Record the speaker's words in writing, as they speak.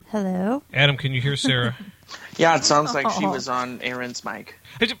Hello? Adam, can you hear Sarah? Yeah, it sounds like she was on Aaron's mic.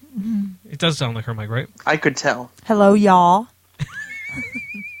 It does sound like her mic, right? I could tell. Hello, y'all.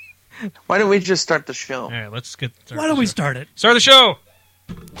 Why don't we just start the show? All right, let's get started. Why don't we start it? Start the show!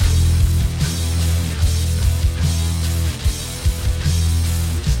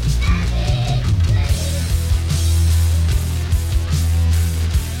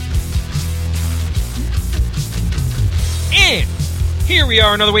 And here we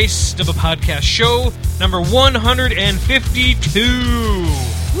are, another Waste of a Podcast show, number 152.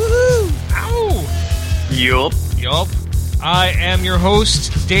 Woohoo! Ow! Yup. I am your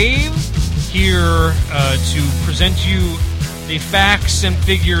host, Dave, here to present you the facts and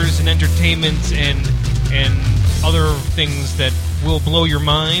figures and entertainment and other things that will blow your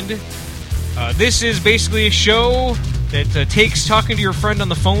mind. This is basically a show that takes talking to your friend on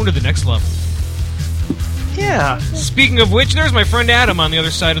the phone to the next level. Yeah. Speaking of which, there's my friend Adam on the other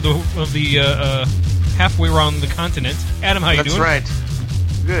side of the halfway around the continent. Adam, how you doing? That's right.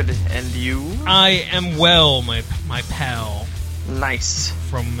 Good. And you? I am well, my pal. Nice.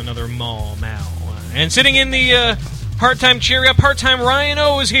 From another mal. And sitting in the part-time chair, part-time Ryan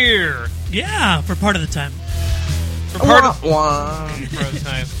O is here. Yeah, for part of the time. For part of the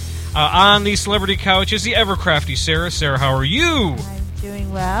time. On the celebrity couch is the ever-crafty Sarah. Sarah, how are you? I'm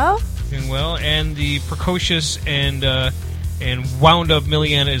doing well. Doing well. And the precocious and wound-up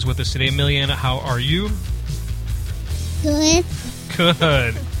Miliana is with us today. Miliana, how are you? Good.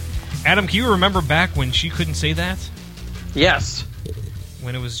 Good. Adam, can you remember back when she couldn't say that? Yes.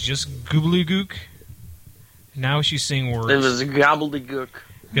 When it was just gobbledygook? Now she's saying words. It was gobbledygook.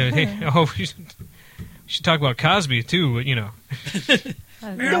 Good. Hey, we should talk about Cosby, too, but, you know.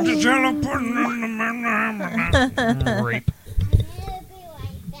 Rape.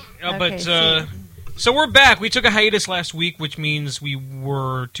 But, so we're back. We took a hiatus last week, which means we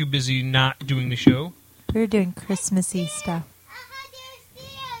were too busy not doing the show. We were doing Christmassy stuff.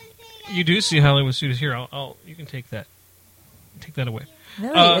 You do see Hollywood Studios here. You can take that. Take that away.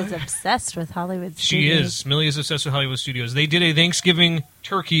 Millie is obsessed with Hollywood Studios. She is. Millie is obsessed with Hollywood Studios. They did a Thanksgiving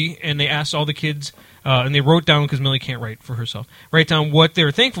turkey, and they asked all the kids, and they wrote down, because Millie can't write for herself, write down what they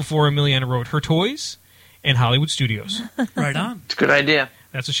were thankful for, and Miliana wrote her toys and Hollywood Studios. Right on. It's a good idea.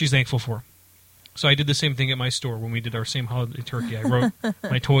 That's what she's thankful for. So I did the same thing at my store when we did our same holiday turkey. I wrote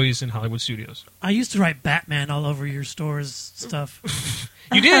my toys and Hollywood Studios. I used to write Batman all over your store's stuff.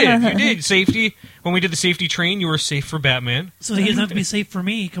 You did. Safety. When we did the safety train, you were safe for Batman. So he doesn't have to be safe for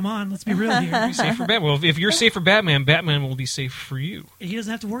me. Come on, let's be real here. Be safe for Batman. Well, if you're safe for Batman, Batman will be safe for you. He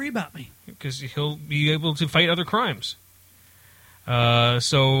doesn't have to worry about me. Because he'll be able to fight other crimes.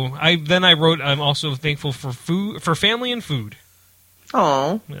 So I wrote, I'm also thankful for food, for family and food.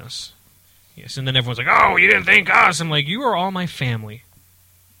 Oh. Yes, and then everyone's like, oh, you didn't thank us. I'm like, you are all my family.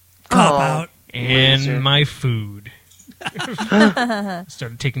 Cop out. And Loser. my food.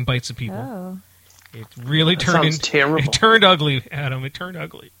 Started taking bites of people. Oh. It really turned terrible. It turned ugly, Adam. It turned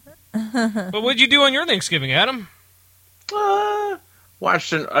ugly. But what'd you do on your Thanksgiving, Adam?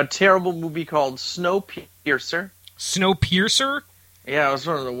 Watched a terrible movie called Snowpiercer. Snowpiercer? Yeah, it was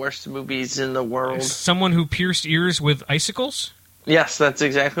one of the worst movies in the world. Someone who pierced ears with icicles? Yes, that's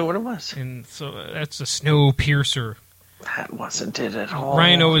exactly what it was. And so that's a Snowpiercer. That wasn't it at all.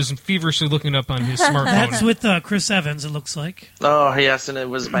 Ryan O is feverishly looking up on his smartphone. That's with Chris Evans, it looks like. Oh, yes, and it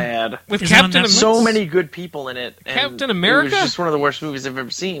was bad. With Is Captain it on America. Netflix? So many good people in it. And Captain America? It was just one of the worst movies I've ever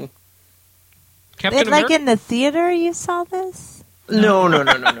seen. Captain Like America? in the theater you saw this? No. On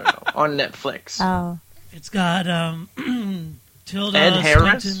Netflix. Oh. It's got Tilda Ed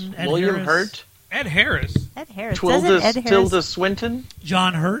Harris, Swinton, Ed William Harris, Hurt, Ed Harris. Ed Harris. Doesn't Ed Harris... Tilda Swinton.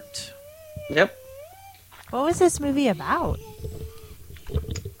 John Hurt. Yep. What was this movie about?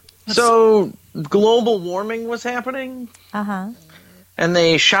 So, global warming was happening, Uh-huh. and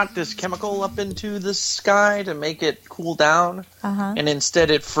they shot this chemical up into the sky to make it cool down, Uh-huh. and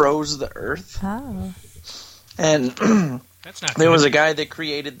instead it froze the Earth. Oh. And That's not there good. was a guy that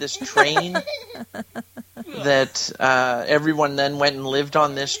created this train that everyone then went and lived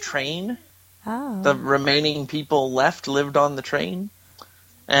on this train. Oh. The remaining people lived on the train.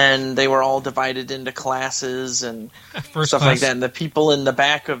 And they were all divided into classes and First stuff class. like that. And the people in the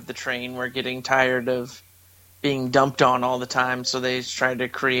back of the train were getting tired of being dumped on all the time, so they tried to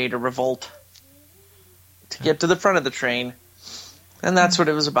create a revolt to get to the front of the train. And that's what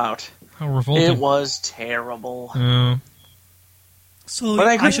it was about. How revolting. It was terrible. So But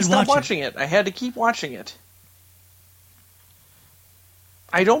I couldn't should stop watch watching it. I had to keep watching it.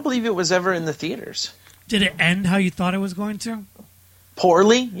 I don't believe it was ever in the theaters. Did it end how you thought it was going to?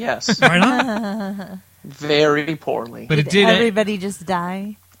 Poorly? Yes. Right on. Very poorly. But it Did did. everybody just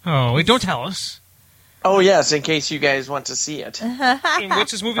die? Oh, wait, don't tell us. Oh, yes, in case you guys want to see it. And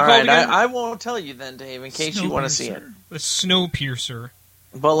what's this movie All called right, again? I won't tell you then, Dave, in case you want to see it. The Snowpiercer.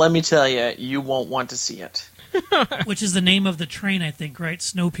 But let me tell you, you won't want to see it. Which is the name of the train, I think, right?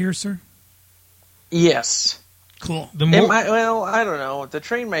 Snowpiercer? Yes. Cool. Well, I don't know. The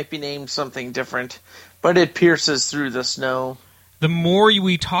train might be named something different, but it pierces through the snow. The more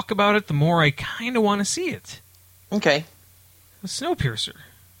we talk about it, the more I kind of want to see it. Okay. The Snowpiercer.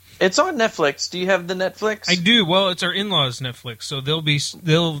 It's on Netflix. Do you have the Netflix? I do. Well, it's our in-laws' Netflix, so they'll be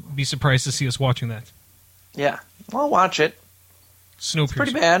surprised to see us watching that. Yeah. I'll watch it. Snowpiercer. It's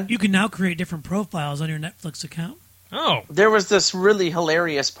pretty bad. You can now create different profiles on your Netflix account. Oh. There was this really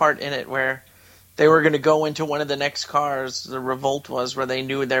hilarious part in it where they were going to go into one of the next cars, the revolt was, where they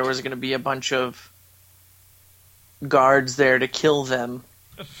knew there was going to be a bunch of guards there to kill them.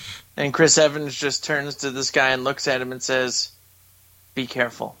 And Chris Evans just turns to this guy and looks at him and says, "Be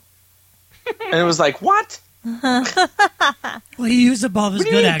careful." And it was like, what? Well, he used up all of his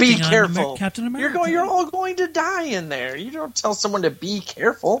good acting be careful. on Captain America. You're all going to die in there. You don't tell someone to be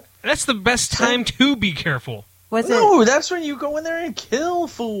careful. That's the best time to be careful. No, that's when you go in there and kill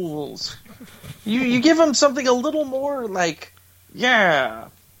fools. You give them something a little more like, yeah.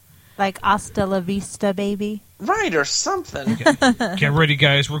 Like hasta la vista, baby. Right, or something. Get ready,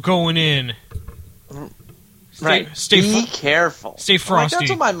 guys. We're going in. Right. Be careful. Stay frosty.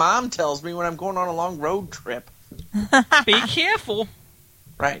 That's what my mom tells me when I'm going on a long road trip. Be careful.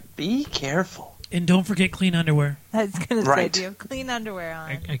 Right. Be careful. And don't forget clean underwear. I was going to say, Right. do you have clean underwear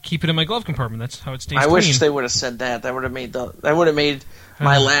on? I keep it in my glove compartment. That's how it stays I clean. wish they would have said that. That would have made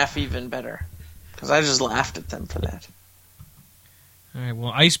my laugh even better. Because I just laughed at them for that. All right,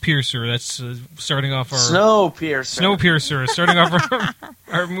 well, Ice Piercer, that's starting off our... Snowpiercer, starting off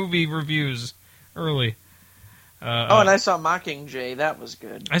our movie reviews early. And I saw Mockingjay. That was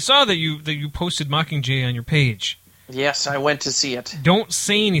good. I saw that you posted Mockingjay on your page. Yes, I went to see it. Don't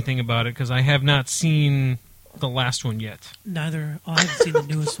say anything about it, because I have not seen the last one yet. Neither. Oh, I haven't seen the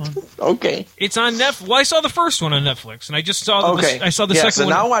newest one. Okay. It's on Netflix. Well, I saw the first one on Netflix, and I just saw I saw the second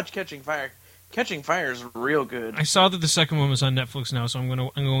one. Now watch Catching Fire. Catching Fire is real good. I saw that the second one was on Netflix now, so I'm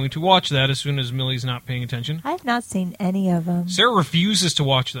going to watch that as soon as Millie's not paying attention. I've not seen any of them. Sarah refuses to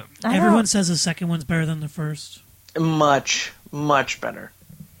watch them. Everyone says the second one's better than the first. Much, much better.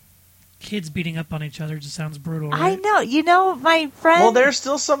 Kids beating up on each other just sounds brutal, I right? know. You know, my friend... Well, there's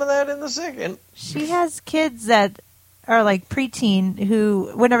still some of that in the second. She has kids that are like preteen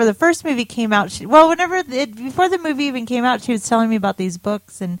who, whenever the first movie came out, before the movie even came out, she was telling me about these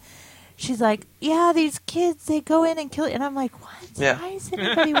books, and she's like, yeah, these kids, they go in and kill it. And I'm like, what? Yeah. Why does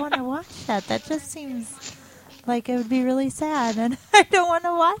anybody want to watch that? That just seems like it would be really sad, and I don't want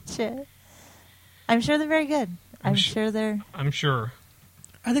to watch it. I'm sure they're very good. I'm sure they're... I'm sure.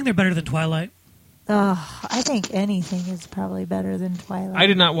 I think they're better than Twilight. I think anything is probably better than Twilight. I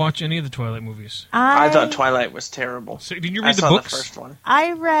did not watch any of the Twilight movies. I thought Twilight was terrible. So, did you read the books? books? The first one.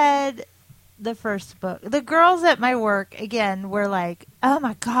 I read the first book. The girls at my work, again, were like, oh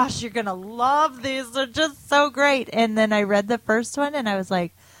my gosh, you're going to love these. They're just so great. And then I read the first one, and I was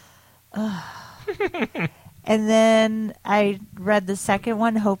like, ugh. And then I read the second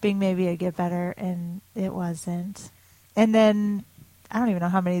one, hoping maybe it'd get better, and it wasn't. And then, I don't even know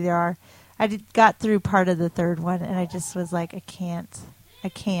how many there are. I got through part of the third one, and I just was like, I can't.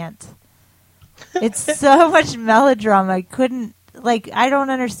 It's so much melodrama. I couldn't, I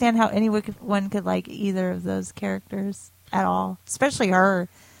don't understand how anyone could like either of those characters at all, especially her.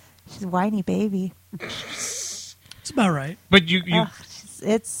 She's a whiny baby. It's about right. But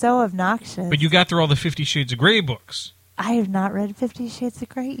it's so obnoxious. But you got through all the 50 Shades of Grey books. I have not read 50 Shades of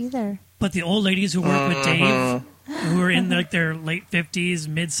Grey either. But the old ladies who work with Dave, who are in their late 50s,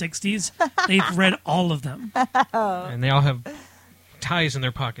 mid 60s, they've read all of them. And they all have ties in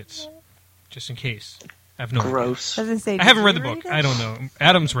their pockets, just in case. I have no Gross. idea. I haven't read the book. I don't know.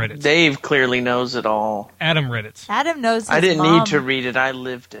 Adam's read it. Dave clearly knows it all. Adam read it. Adam knows his I didn't mom. need to read it. I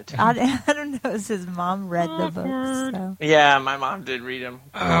lived it. Adam knows his mom read the books. So. Yeah, my mom did read them.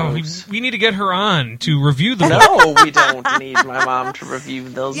 Oh, we need to get her on to review the book. No, we don't need my mom to review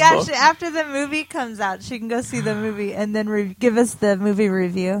those books. Yeah, after the movie comes out, she can go see the movie and then give us the movie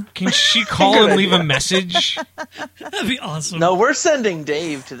review. Can she call and leave a message? That'd be awesome. No, we're sending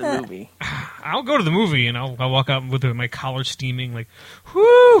Dave to the movie. I'll go to the movie and I'll walk out with my collar steaming, like,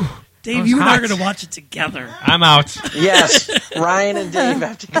 whew. Dave, you and I are going to watch it together. I'm out. Yes, Ryan and Dave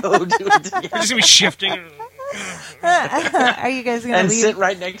have to go do it together. We're just going to be shifting. Are you guys going to leave? sit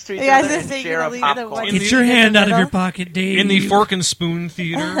right next to each other and share a popcorn? Get your hand out of your pocket, Dave. In the Fork and Spoon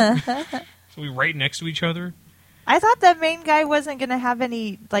Theater. So we right next to each other. I thought the main guy wasn't going to have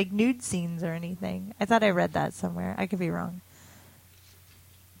any like nude scenes or anything. I thought I read that somewhere. I could be wrong.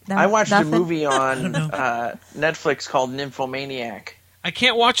 No, I watched nothing? a movie on Netflix called Nymphomaniac. I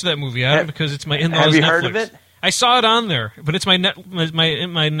can't watch that movie, Adam, because it's my in-laws' Have you Netflix. heard of it? I saw it on there, but it's my in-laws'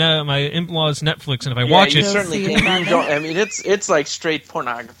 Netflix, and if I watch you it, certainly see can. it on You don't, I mean, it's like straight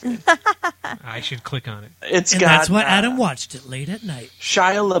pornography. I should click on it. It's And got that's why Adam watched it late at night.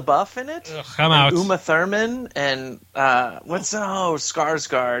 Shia LaBeouf in it. Ugh, I'm out. Uma Thurman and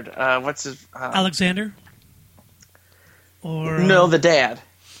Skarsgård. What's his? Alexander? Or No, the dad.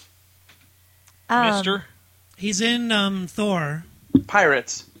 Mister? he's in Thor.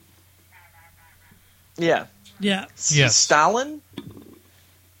 Pirates. Yeah. Yeah. Yes. Stalin,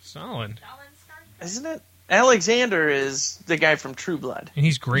 Solid. isn't it? Alexander is the guy from True Blood. And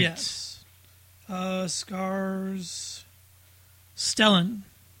he's great. Yes. Scars. Stellan.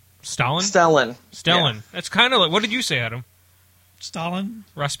 Stalin? Stellan. Stellan. Yeah. That's kind of like, what did you say, Adam? Stalin.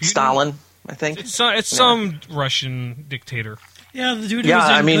 Rasputin? Stalin, I think. It's some Russian dictator. Yeah, the dude. Yeah, who was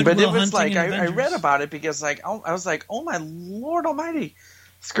in I mean, but it Good Will was like Hunting and I read Avengers. about it because I was like, oh my Lord Almighty,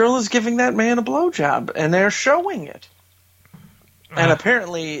 this girl is giving that man a blowjob, and they're showing it. And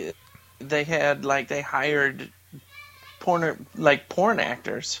apparently, they hired porn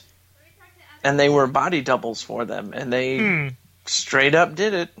actors, and they were body doubles for them, and they straight up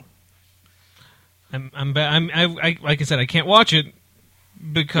did it. Like I said, I can't watch it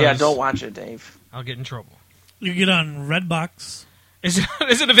because Yeah, don't watch it, Dave. I'll get in trouble. You get on Redbox. Is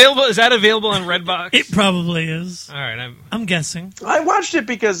it available? Is that available on Redbox? It probably is. All right, I'm guessing. I watched it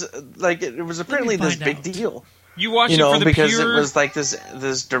because it was apparently this find big out. deal. you watch You it know, for the because pure. it was like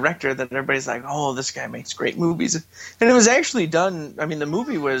this director that everybody's like, oh, this guy makes great movies, and it was actually done. I mean, the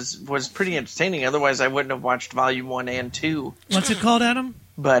movie was pretty entertaining. Otherwise, I wouldn't have watched Volume 1 and 2. What's it called, Adam?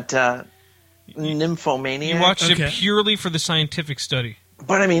 But Nymphomaniac. You watched Okay. it purely for the scientific study.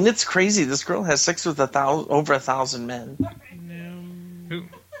 But I mean, it's crazy. This girl has sex with over 1,000 men. Who?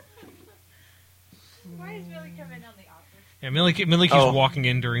 Why is Millie coming on the office? Yeah, Millie keeps Oh. walking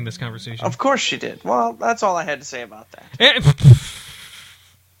in during this conversation. Of course she did. Well, that's all I had to say about that.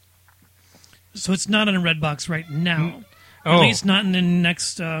 So it's not on Redbox right now. Oh, At least not in the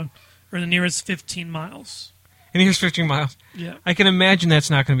next or the nearest 15 miles. and here's 15 miles. Yeah. I can imagine that's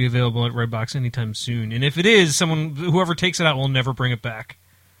not going to be available at Redbox anytime soon. And if it is, whoever takes it out will never bring it back.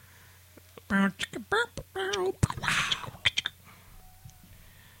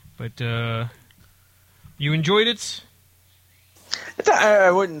 But you enjoyed it? I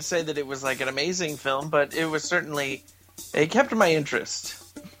wouldn't say that it was like an amazing film, but it was certainly it kept my interest,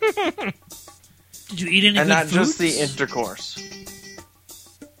 Did you eat any and good not just foods? the intercourse.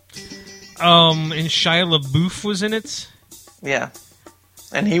 And Shia LaBeouf was in it. Yeah,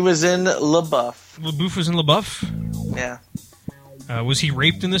 and he was in LaBeouf. LaBeouf was in LaBeouf. Yeah, Was he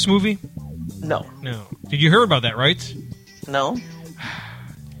raped in this movie? no, No. Did you hear about that, right? no.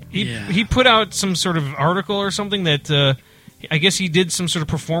 He put out some sort of article or something that I guess he did some sort of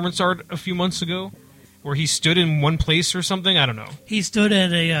performance art a few months ago where he stood in one place or something. I don't know. He stood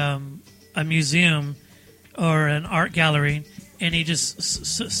at a museum or an art gallery, and he just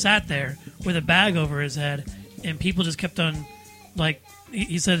sat there with a bag over his head, and people just kept on, like,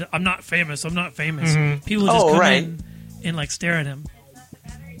 he said, I'm not famous, I'm not famous. People would just come in and, like, stare at him.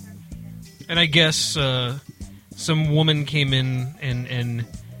 And I guess some woman came in and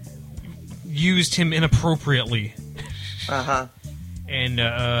used him inappropriately. Uh-huh. And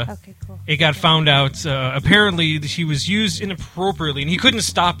Okay, cool. it got found out. Apparently, he was used inappropriately, and he couldn't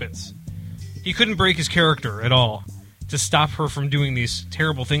stop it. He couldn't break his character at all to stop her from doing these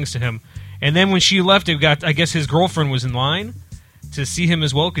terrible things to him. And then when she left, I guess his girlfriend was in line to see him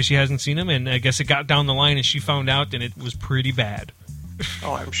as well because she hasn't seen him. And I guess it got down the line, and she found out, and it was pretty bad.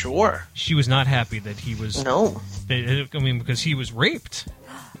 Oh, I'm sure. She was not happy that he was. No. Because he was raped.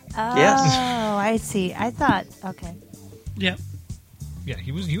 Oh, Yes. I see. I thought, okay. Yeah. Yeah,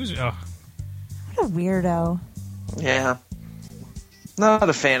 he was. What a weirdo. Yeah. Not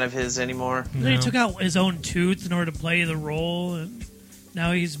a fan of his anymore. Then he took out his own tooth in order to play the role, and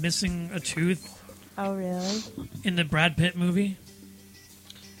now he's missing a tooth Oh, really? in the Brad Pitt movie.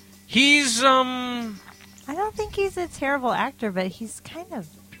 He's I don't think he's a terrible actor, but he's kind of...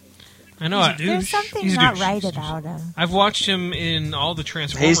 I know. He's a douche. There's something He's a not douche. right He's a douche. about him. I've watched him in all the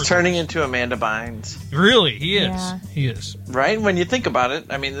Transformers. He's turning movies. into Amanda Bynes. Really, he is. Yeah. He is. Right? When you think about it,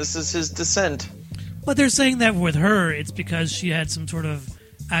 I mean, this is his descent. But they're saying that with her, it's because she had some sort of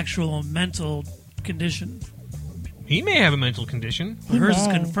actual mental condition. He may have a mental condition. He Hers is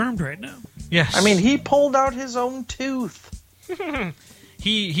may. confirmed right now. Yes. I mean, he pulled out his own tooth.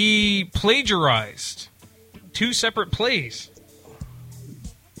 he plagiarized 2 separate plays.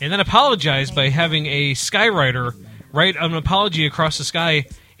 And then apologized by having a skywriter write an apology across the sky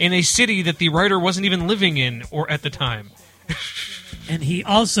in a city that the writer wasn't even living in or at the time. And he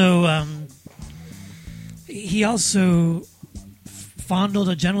also fondled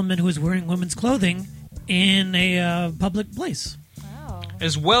a gentleman who was wearing women's clothing in a public place. Oh.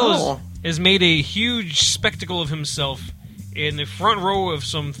 As well as made a huge spectacle of himself in the front row of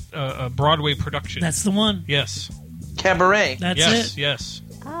some Broadway production. That's the one. Yes. Cabaret. That's Yes, it. yes.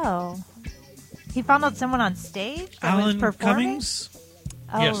 Oh. He fondled someone on stage that was Alan performing? Cummings.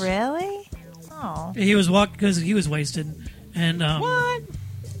 Oh, Yes. really? Oh. He was walking because he was wasted, and What?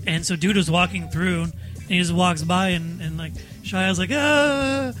 And so dude was walking through, and he just walks by, and like Shia's like,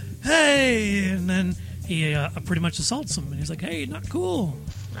 hey, and then he pretty much assaults him, and he's like, hey, not cool,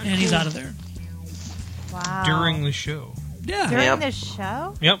 and he's out of there. Wow. During the show. Yeah, During Yep. the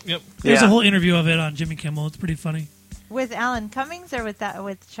show? Yep. there's Yeah. a whole interview of it on Jimmy Kimmel. It's pretty funny With Alan Cummings or with Shia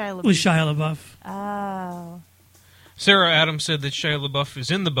LaBeouf? with Shia LaBeouf. Oh. Sarah Adams said that Shia LaBeouf is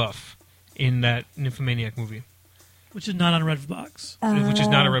in the buff in that Nymphomaniac movie, Which is not on Redbox. which is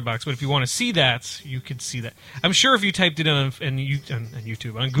not a red box. But if you want to see that, you could see that. I'm sure if you typed it on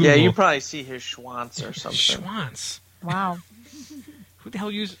YouTube, on Google. Yeah, you probably see his Schwanz or something. Schwanz. Wow. Who the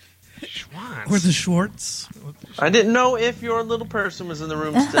hell uses Schwanz? Or the Schwartz. I didn't know if your little person was in the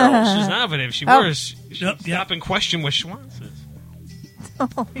room still. She's not, but if she were, she Yep. stop and question what Schwanz is.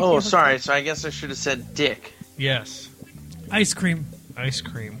 Oh, sorry. So I guess I should have said Dick. Yes. Ice cream. Ice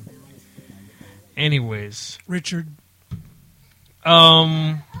cream. Anyways. Richard.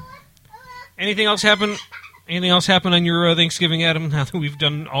 Anything else happen? Anything else happen on your Thanksgiving, Adam? Now that we've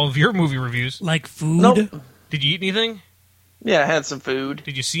done all of your movie reviews, Like food. Nope. did you eat anything? Yeah, I had some food.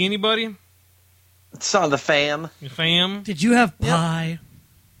 Did you see anybody? Saw the fam. Your fam? Did you have pie?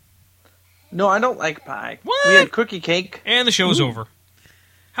 No, I don't like pie. What? We had cookie cake. And the show's over.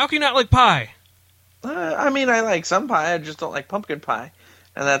 How can you not like pie? I mean, I like some pie. I just don't like pumpkin pie.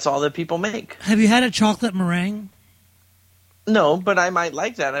 And that's all that people make. Have you had a chocolate meringue? No, but I might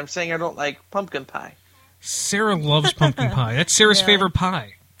like that. I'm saying I don't like pumpkin pie. Sarah loves pumpkin pie. That's Sarah's Really? favorite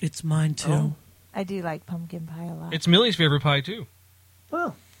pie. It's mine too. Oh. I do like pumpkin pie a lot. It's Millie's favorite pie, too.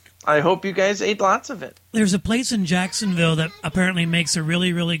 Well, I hope you guys ate lots of it. There's a place in Jacksonville that apparently makes a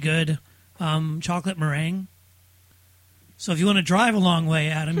really, really good chocolate meringue. So if you want to drive a long way,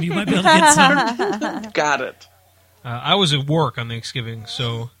 Adam, you might be able to get some. Got it. I was at work on Thanksgiving,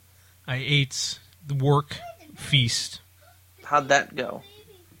 so I ate the work feast. How'd that go?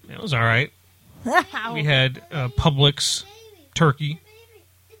 It was all right. We had Publix turkey,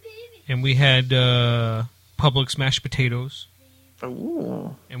 and we had Publix mashed potatoes,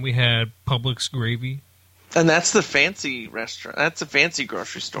 Ooh. and we had Publix gravy. And that's the fancy restaurant. That's a fancy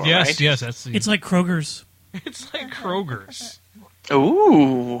grocery store, Yes, right? yes, that's the. It's like Kroger's. It's like Kroger's.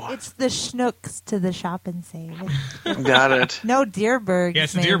 Ooh. It's the Schnooks to the shop and save. Got it. No Deerbergs. Yeah,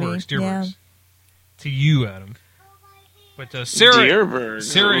 it's the maybe. Deerbergs. Deerbergs. Yeah. To you, Adam. But Sarah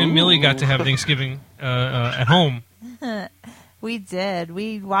Deerbergs. and Millie Ooh. got to have Thanksgiving at home. We did.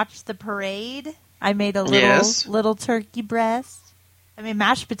 We watched the parade. I made a Yes. little turkey breast. I made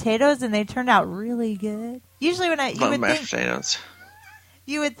mashed potatoes, and they turned out really good. Usually, when Love mashed potatoes.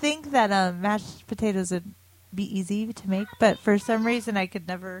 you would think that mashed potatoes would be easy to make, but for some reason, I've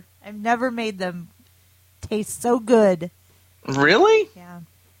never made them taste so good. Really? Yeah.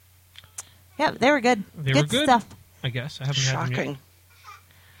 Yeah, they were good. They were good. Stuff. I guess I haven't had them yet. Shocking.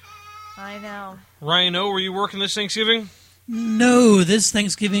 I know. Ryan O, were you working this Thanksgiving? No, this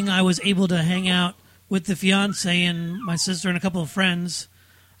Thanksgiving I was able to hang out with the fiance and my sister and a couple of friends,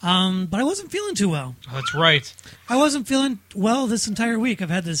 but I wasn't feeling too well. Oh, that's right. I wasn't feeling well this entire week. I've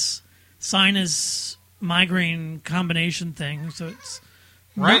had this sinus migraine combination thing, so it's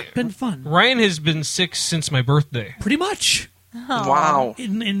Right. not been fun. Ryan has been sick since my birthday. Pretty much Wow.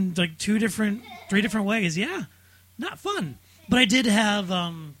 in like three different ways. Yeah, not fun. But I did have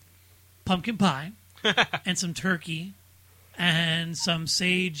pumpkin pie and some turkey and some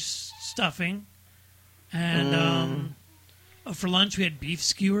sage stuffing, and for lunch we had beef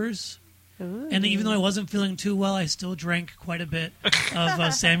skewers. Ooh. And even though I wasn't feeling too well, I still drank quite a bit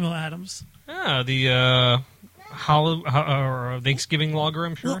of Samuel Adams. Ah, the Thanksgiving lager,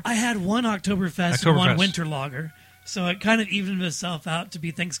 I'm sure. Well, I had one Oktoberfest and one Oktoberfest. winter lager, so it kind of evened itself out to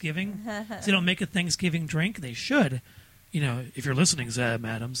be Thanksgiving. So they don't make a Thanksgiving drink. They should. You know, if you're listening, Sam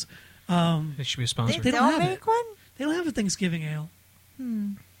Adams. It should be a They sponsor. They don't don't have make it. one? They don't have a Thanksgiving ale. I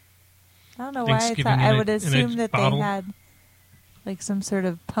don't know why I Thanksgiving thought in I a- would in a assume that bottle? they had like some sort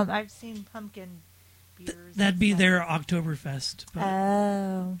of I've seen pumpkin beers. That'd and be stuff. their Oktoberfest, but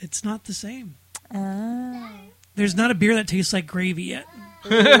Oh. it's not the same. Oh. There's not a beer that tastes like gravy yet.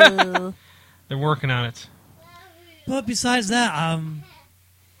 Ooh. They're working on it. But besides that,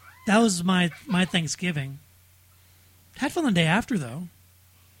 that was my Thanksgiving. Had fun the day after, though.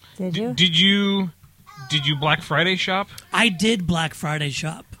 Did you? Did you Black Friday shop? I did Black Friday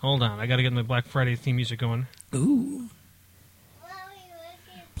shop. Hold on, I got to get my Black Friday theme music going. Ooh.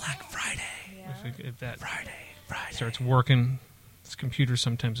 Black Friday. If that Friday. starts working, this computer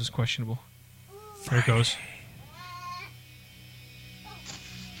sometimes is questionable. There it goes.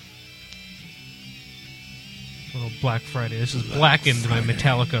 Little Black Friday. This is Blackened by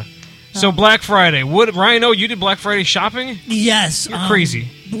Metallica. So Black Friday. What, Ryan? Oh, you did Black Friday shopping? Yes. You're crazy.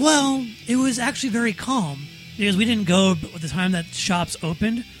 Well, it was actually very calm because we didn't go at the time that shops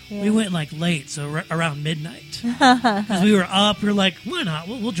opened. Yeah. We went like late, so around midnight. Because we were up, we were like, why not?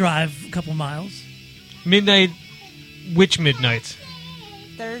 We'll drive a couple miles. Midnight. Which midnight?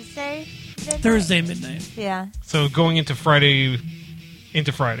 Thursday? Midnight? Thursday midnight. Yeah. So going into Friday.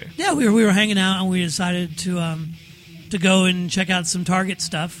 Yeah, we were hanging out and we decided to go and check out some Target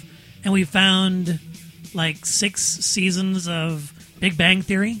stuff, and we found like 6 seasons of Big Bang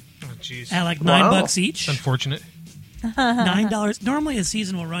Theory Oh, jeez. at like Wow. $9 each. It's unfortunate. $9. Normally a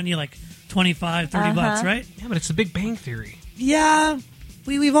season will run you like $25, $30, right? Yeah, but it's the Big Bang Theory. Yeah,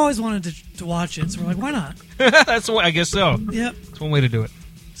 we've always wanted to watch it, so we're like, why not? That's what I guess so. Yep. That's one way to do it.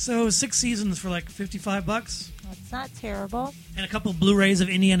 So 6 seasons for like $55, That's not terrible. and a couple Blu-rays of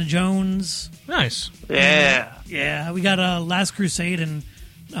Indiana Jones. Nice. Yeah. Yeah, we got Last Crusade and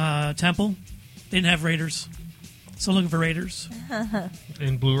Temple. They didn't have Raiders, so looking for Raiders.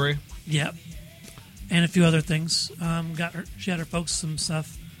 In Blu-ray. Yep, and a few other things. She had her folks some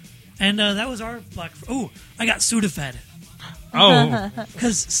stuff, and that was our Black. Oh, I got Sudafed Oh,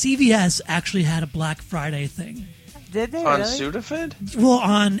 because CVS actually had a Black Friday thing. Did they On really? Sudafed? Well,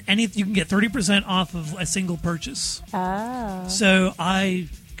 on any you can get 30% off of a single purchase. Oh. So I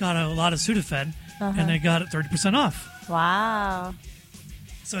got a lot of Sudafed, and I got it 30% off. Wow.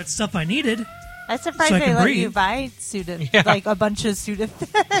 So it's stuff I needed. I'm surprised So I they can let breathe. you buy Sudafed, Yeah. like a bunch of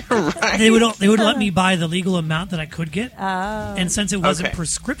Sudafed. Right. They would let me buy the legal amount that I could get, Oh. and since it wasn't Okay.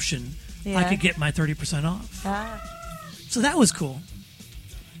 prescription, I Yeah. could get my 30% off. Ah. So that was cool.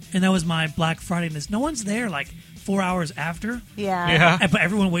 And that was my Black Friday-ness. No one's there like 4 hours after, Yeah. yeah. but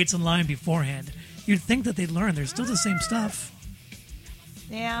everyone waits in line beforehand. You'd think that they'd learn. There's still the same stuff.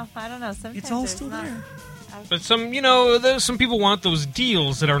 Yeah, I don't know. Sometimes It's all there's still not. there. But there's some people want those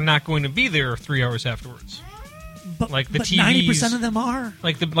deals that are not going to be there 3 hours afterwards. But, Like the but TVs. 90% of them are.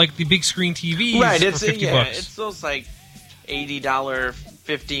 Like the big screen TVs Right, for it's $50. it's those like $80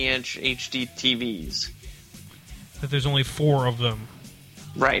 50-inch HD TVs. That there's only 4 of them.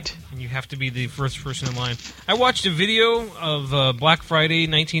 Right. And you have to be the first person in line. I watched a video of Black Friday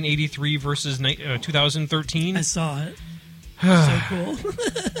 1983 versus 2013. I saw it. So cool.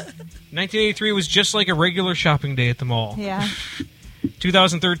 1983 was just like a regular shopping day at the mall. Yeah.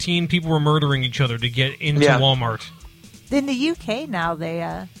 2013, people were murdering each other to get into Yeah. Walmart. In the UK now,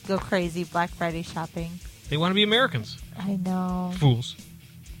 they go crazy Black Friday shopping. They want to be Americans. I know. Fools.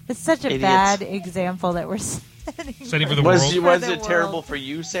 It's such a Idiots. bad example that we're setting. Setting for the Was world. was For it the terrible world. for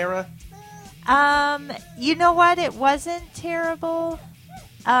you, Sarah? You know what? It wasn't terrible.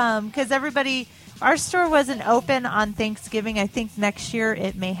 Because our store wasn't open on Thanksgiving. I think next year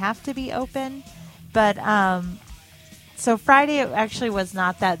it may have to be open. But, so Friday it actually was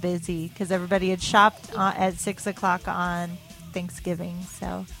not that busy because everybody had shopped at 6 o'clock on Thanksgiving.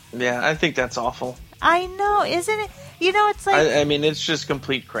 So Yeah, I think that's awful. I know, isn't it? You know, it's like, I mean, it's just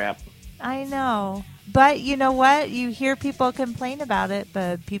complete crap. I know. But you know what? You hear people complain about it,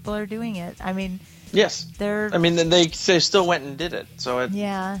 but people are doing it. I mean, Yes. they're, I mean, they still went and did it, so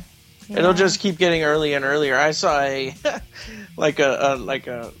yeah. it'll just keep getting earlier and earlier. I saw a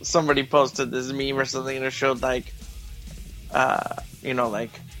somebody posted this meme or something, and it showed like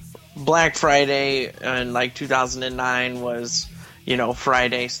Black Friday in like 2009 was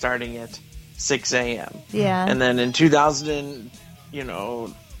Friday starting at 6 a.m. Yeah. and then in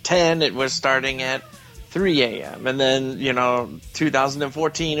 2010 it was starting at 3 a.m. and then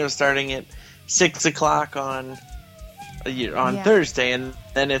 2014 it was starting at 6 o'clock on Thursday, and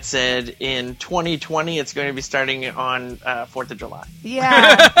then it said in 2020 it's going to be starting on 4th of July.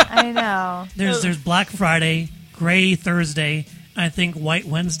 Yeah, I know. There's Black Friday, Gray Thursday, I think White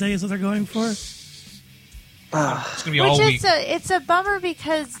Wednesday is what they're going for. It's going to be all Which week. it's a bummer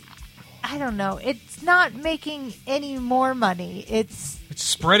because I don't know. It's not making any more money. It's It's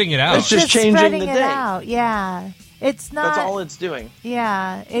spreading it out. It's just changing spreading the it day. out. Yeah, it's not. That's all it's doing.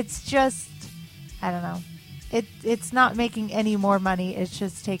 Yeah, it's just I don't know. It's not making any more money. It's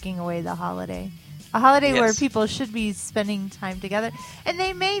just taking away the holiday. a holiday where Yes. people should be spending time together. And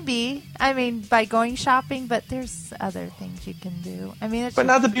they may be, I mean, by going shopping, but there's other things you can do. I mean, it's But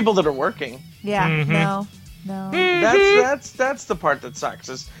not the people that are working. yeah, Mhm. no. That's the part that sucks.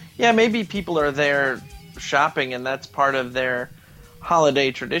 Is maybe people are there shopping and that's part of their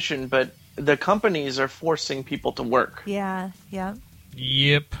holiday tradition, but the companies are forcing people to work. Yeah. Yep.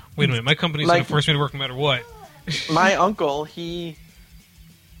 Wait a minute. My company's Like- going to force me to work no matter what. My uncle, he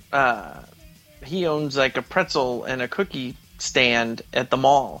owns like a pretzel and a cookie stand at the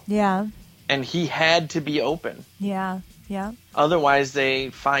mall, Yeah. and he had to be open. Yeah. Otherwise, they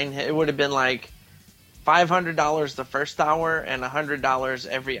fine him. It would have been like $500 the first hour and $100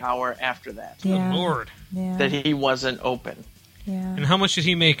 every hour after that. Yeah. Good Lord. Yeah. That he wasn't open. Yeah. And how much did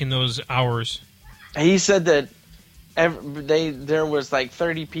he make in those hours? He said that there was like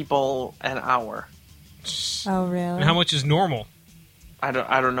 30 people an hour. Oh, really? And how much is normal? I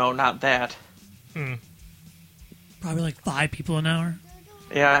don't know, not that. Probably like 5 people an hour.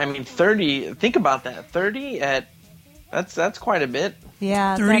 Yeah, I mean 30. Think about that. 30 at that's quite a bit.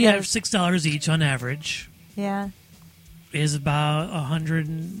 Yeah. 30 that at is- $6 each on average Yeah. is about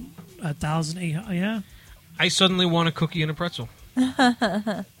 1,800. Yeah. I suddenly want a cookie and a pretzel.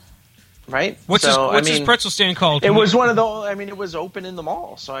 Right? What's his pretzel stand called? It Can was we, one of the. I mean, it was open in the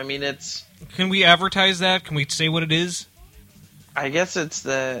mall, so I mean, it's. Can we advertise that? Can we say what it is? I guess it's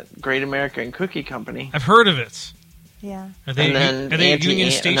the Great American Cookie Company. I've heard of it. Yeah. Are they And then are they at Union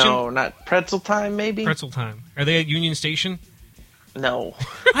Station? No, not Pretzel Time, maybe. Pretzel Time. Are they at Union Station? No.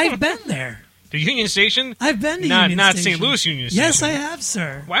 I've been there. The Union Station? I've been to Not Union not Station. St. Louis Union Station. Yes, I have,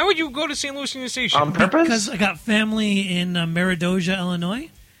 sir. Why would you go to St. Louis Union Station? On purpose? Because I got family in Meridoja, Illinois,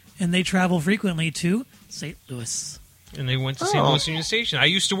 and they travel frequently to St. Louis. And they went to St. Oh. Louis Union Station. I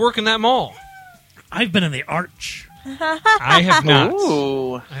used to work in that mall. I've been in the Arch I have not.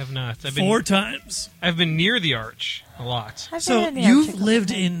 Ooh. I have not. 4 times. I've been near the Arch a lot. I've So been in the you've Arctic a lived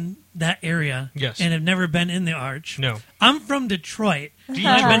couple in that area, Yes. and have never been in the Arch. No. I'm from Detroit. Detroit.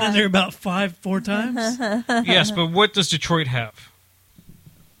 I've been in there about 4 times. Yes, but what does Detroit have?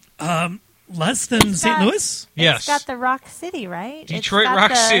 Less than St. got- Louis. Yes. It's got the Rock City, right? Detroit It's got Rock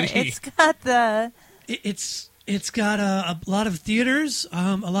the- City. It's got the It's got a lot of theaters,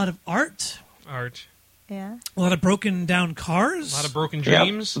 a lot of art, Art. yeah. a lot of broken down cars, A lot of broken Yep.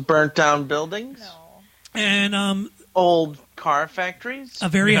 dreams. Burnt down buildings. and Old car factories. a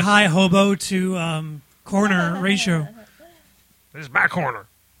very Yes. high hobo to corner ratio. This is my corner.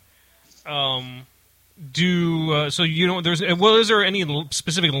 So you know there's is there any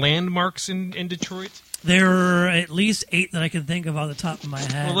specific landmarks in Detroit? There are at least 8 that I can think of off the top of my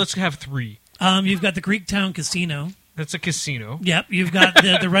head. Well, let's have 3. You've got the Greektown Casino. That's a casino. Yep. You've got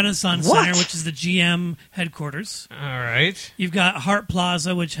the Renaissance What? Center, which is the GM headquarters. All right. You've got Hart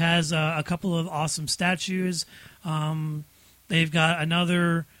Plaza, which has a couple of awesome statues. They've got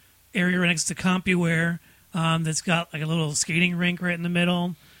another area right next to CompuWare that's got like a little skating rink right in the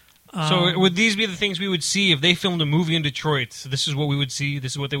middle. So would these be the things we would see if they filmed a movie in Detroit? So this is what we would see.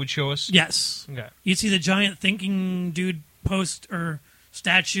 This is what they would show us. Yes. Okay. You see the giant thinking dude post or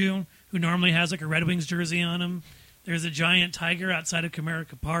statue who normally has like a Red Wings jersey on him. There's a giant tiger outside of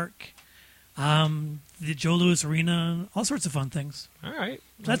Comerica Park. The Joe Louis Arena, all sorts of fun things. All right.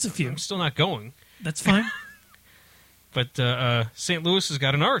 That's a few. I'm still not going, That's fine. but St. Louis has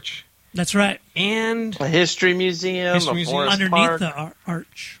got an arch That's right. and A history museum. History a museum. forest Underneath park. the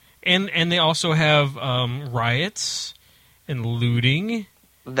arch. and they also have riots and looting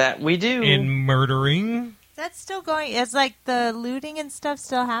That we do. and murdering. That's still going. Is like the looting and stuff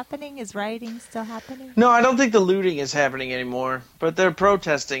still happening? Is rioting still happening? No, I don't think the looting is happening anymore. But they're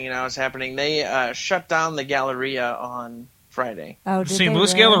protesting, is happening. They shut down the Galleria on Friday. Oh, did St. they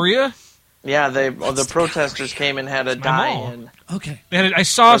Louis really? Galleria. Yeah, the the protesters came and had a It's my mall. die-in. Okay. I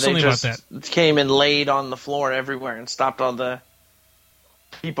saw Where they something about just that. came and laid on the floor everywhere and stopped all the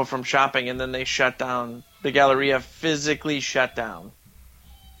people from shopping, and then they shut down. The Galleria physically shut down.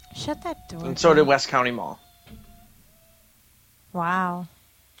 Shut that door. And so did down. West County Mall. Wow.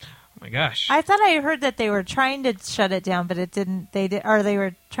 Oh my gosh. I thought I heard that they were trying to shut it down, but it didn't. They did, or they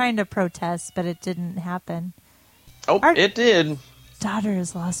were trying to protest, but it didn't happen. Oh, Our- it did. Daughter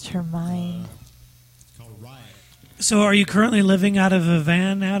has lost her mind. So are you currently living out of a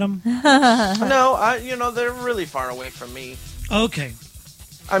van, Adam? No, they're really far away from me. Okay.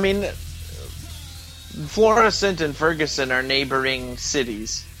 I mean, Florissant and Ferguson are neighboring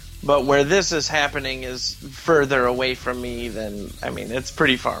cities, but where this is happening is further away from me than, it's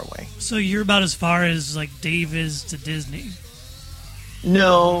pretty far away. So you're about as far as like Dave is to Disney.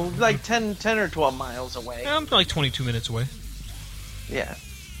 No, like 10 or 12 miles away. I'm like 22 minutes away. Yeah.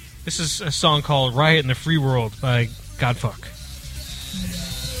 This is a song called Riot in the Free World by Godfuck.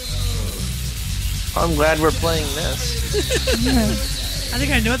 I'm glad we're playing this. I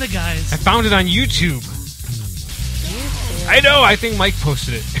think I know the guys. I found it on YouTube. I know, I think Mike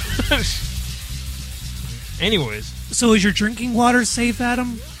posted it. Anyways. So is your drinking water safe,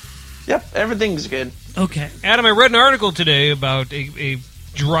 Adam? Yep, everything's good. Okay. Adam, I read an article today about a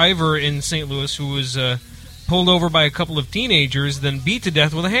driver in St. Louis who was pulled over by a couple of teenagers, then beat to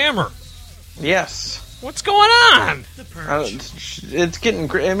death with a hammer. Yes. What's going on? The Purge. It's getting...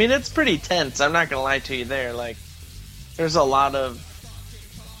 I mean, it's pretty tense. I'm not going to lie to you there. Like, there's a lot of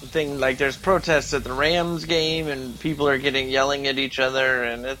things... Like, there's protests at the Rams game, and people are yelling at each other,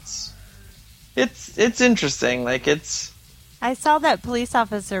 and it's interesting. Like, it's... I saw that police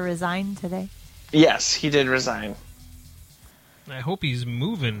officer resign today. Yes, he did resign. I hope he's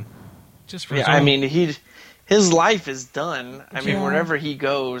moving. Just for Yeah, I mean, his life is done. I mean, Yeah. wherever he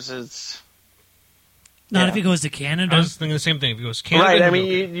goes, it's... Not Yeah. if he goes to I Canada. was thinking the same thing. If he goes to Canada... Right, I then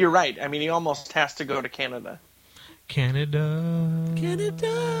mean, okay. you're right. I mean, he almost has to go to Canada. Canada...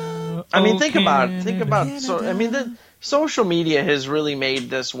 Canada. I mean, Oh, think about. So, I Canada. mean, the social media has really made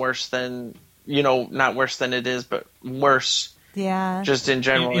this worse than, not worse than it is, but worse Yeah. just in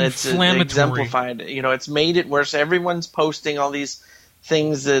general. It's Inflammatory. exemplified. It's made it worse. Everyone's posting all these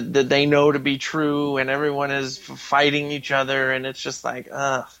things that they know to be true, and everyone is fighting each other, and it's just like,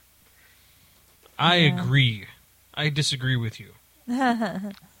 ugh. I agree. I disagree with you. Yeah,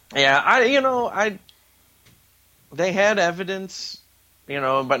 they had evidence,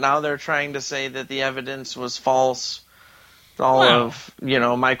 but now they're trying to say that the evidence was false. All Wow. of,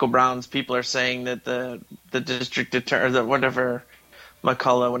 Michael Brown's people are saying that the district attorney, or whatever,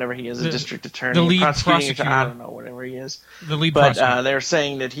 McCullough, whatever he is, a district attorney, the lead prosecuting prosecutor. I don't know, whatever he is. The lead But prosecutor. they're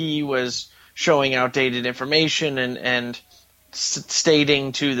saying that he was showing outdated information and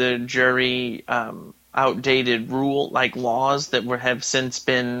stating to the jury outdated laws that have since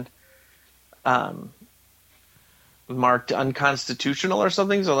been marked unconstitutional or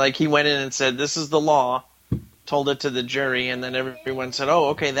something. So he went in and said, this is the law, told it to the jury, and then everyone said, oh,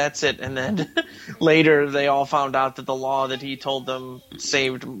 okay, that's it. And then later they all found out that the law that he told them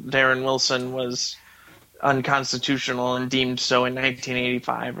saved Darren Wilson was unconstitutional and deemed so in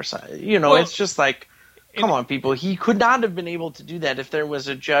 1985 or something. It's just like, come on, people. He could not have been able to do that if there was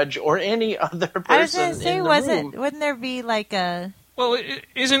a judge or any other person I was going to say, in the room. wouldn't there be like a... Well,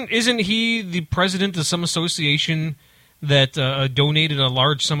 isn't he the president of some association that donated a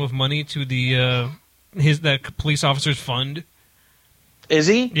large sum of money to the that police officer's fund? Is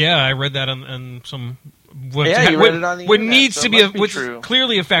he? Yeah, I read that on some. You read it on the what internet, needs so to it be must be which true. is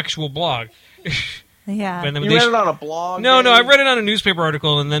clearly a factual blog. Yeah. And then You they read it on a blog? No, I Dave? read it on a newspaper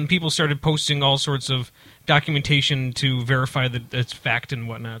article, and then people started posting all sorts of documentation to verify that it's fact and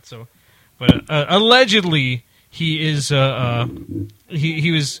whatnot. So, but allegedly, he is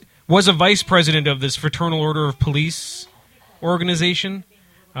he was a vice president of this Fraternal Order of Police organization,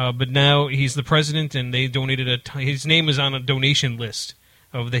 but now he's the president, and they donated his name is on a donation list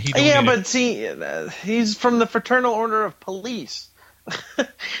of that he donated. Yeah, but see, he's from the Fraternal Order of Police.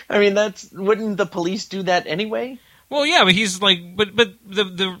 I mean, wouldn't the police do that anyway? Well, yeah, but he's like, but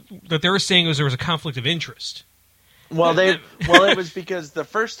the that they were saying was there was a conflict of interest. Well, it was because the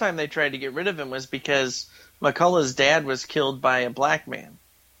first time they tried to get rid of him was because McCullough's dad was killed by a black man.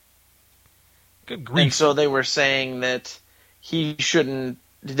 Good grief! And so they were saying that he shouldn't.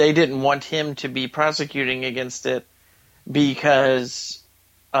 They didn't want him to be prosecuting against it because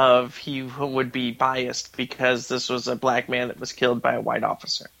of he would be biased because this was a black man that was killed by a white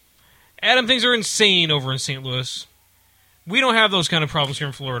officer. Adam, things are insane over in St. Louis. We don't have those kind of problems here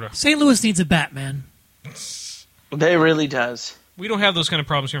in Florida. St. Louis needs a Batman. They really does. We don't have those kind of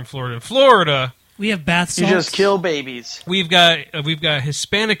problems here in Florida. In Florida, We have bath You salts. just kill babies. we've got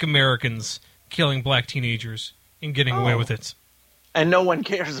Hispanic Americans killing black teenagers and getting away with it. And no one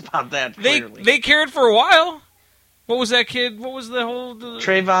cares about that, clearly. They cared for a while. What was that kid? What was the whole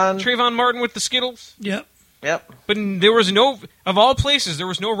Trayvon Martin with the Skittles? Yep. Yep. But there was no, of all places, there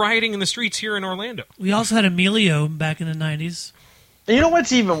was no rioting in the streets here in Orlando. We also had Emilio back in the 90s. You know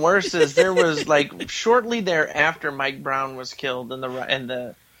what's even worse is there was shortly thereafter Mike Brown was killed and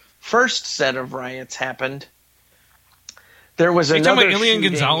the first set of riots happened. There was Are you another talking about Elian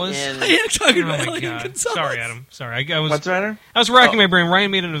shooting Gonzalez? in- I am talking Oh about my Elian god! Gonzalez. Sorry, Adam. Sorry, I was What's the matter? I was racking my brain. Ryan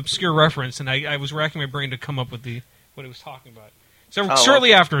made an obscure reference, and I was racking my brain to come up with what he was talking about. So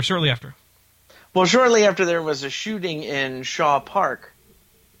shortly after. Well, shortly after there was a shooting in Shaw Park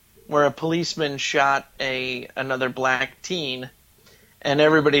where a policeman shot another black teen, and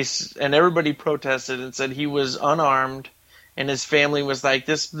everybody protested and said he was unarmed and his family was like,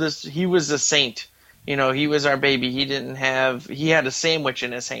 this he was a saint. You know, he was our baby. He had a sandwich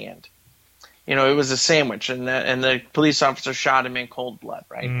in his hand. You know, it was a sandwich, and the police officer shot him in cold blood,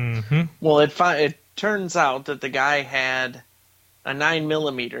 right? Mm-hmm. Well, it turns out that the guy had a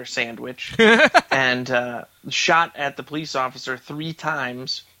 9mm sandwich and shot at the police officer 3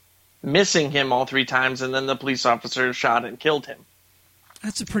 times, missing him all 3 times, and then the police officer shot and killed him.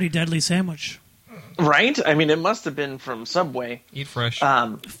 That's a pretty deadly sandwich. Right? I mean, it must have been from Subway. Eat fresh.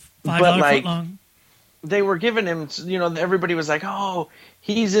 $5 like, foot long. They were giving him, you know, everybody was like, oh,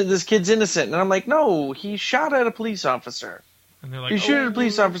 this kid's innocent. And I'm like, no, he shot at a police officer. And they're like, you shoot at a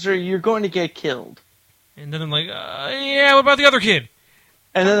police officer, you're going to get killed. And then I'm like, yeah, what about the other kid?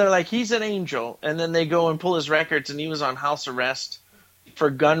 And then they're like, he's an angel. And then they go and pull his records, and he was on house arrest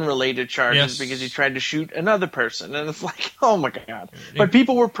for gun-related charges because he tried to shoot another person. And it's like, oh, my God. But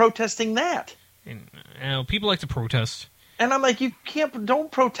people were protesting that. And, people like to protest. And I'm like, don't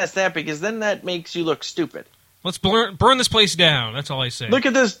protest that, because then that makes you look stupid. Let's burn this place down. That's all I say. Look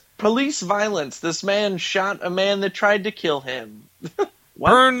at this police violence. This man shot a man that tried to kill him.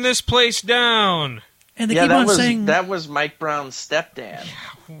 Burn this place down. And they keep on saying that was Mike Brown's stepdad.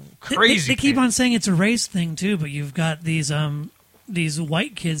 Crazy. They keep on saying it's a race thing too, but you've got these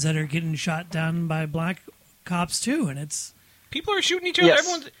white kids that are getting shot down by black cops too, and it's people are shooting each other.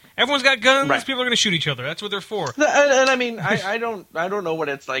 Yes. Everyone's got guns. Right. People are going to shoot each other. That's what they're for. And I mean, I don't know what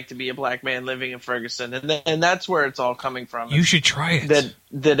it's like to be a black man living in Ferguson, and that's where it's all coming from. You should try it.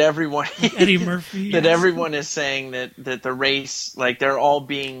 That everyone Eddie Murphy. that everyone is saying that the race, like, they're all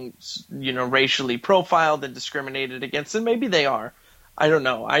being, you know, racially profiled and discriminated against, and maybe they are. I don't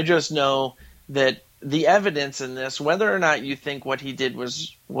know. I just know that the evidence in this, whether or not you think what he did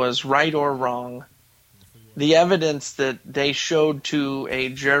was right or wrong, the evidence that they showed to a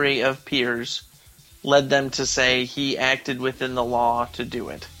jury of peers led them to say he acted within the law to do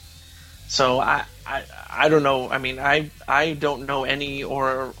it. So I don't know. I mean, I don't know any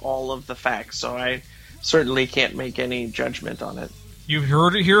or all of the facts, so I certainly can't make any judgment on it. You've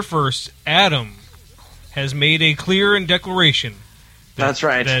heard it here first. Adam has made a clear declaration. That's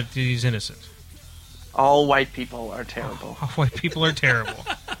right. That he's innocent. All white people are terrible. All white people are terrible.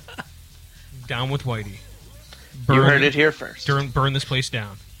 Down with Whitey. You heard it here first. Burn this place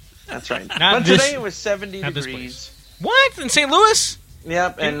down. That's right. But today it was 70 degrees. What? In St. Louis?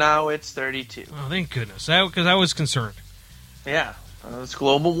 Yep, and now it's 32. Oh, thank goodness. Because I was concerned. Yeah, it's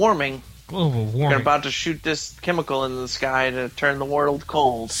global warming. Global warming. They're about to shoot this chemical into the sky to turn the world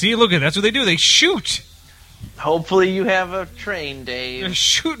cold. See, look at that's what they do. They shoot. Hopefully you have a train, Dave. They're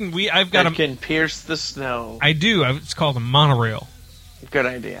shooting. That can pierce the snow. I do. It's called a monorail. Good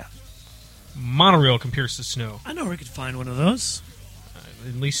idea. Monorail can pierce the snow. I know where we could find one of those.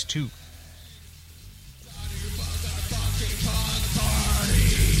 At least 2.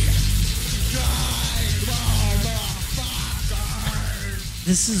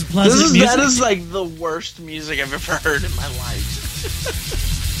 This is pleasant music. That is like the worst music I've ever heard in my life.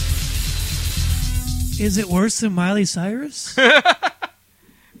 Is it worse than Miley Cyrus?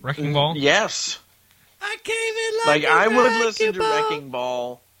 Wrecking Ball? Yes. I came in like I would listen to Wrecking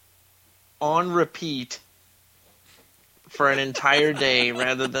Ball on repeat for an entire day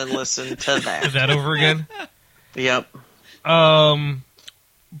rather than listen to that. Is that over again? Yep.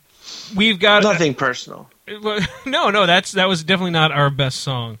 We've got nothing personal. No, that was definitely not our best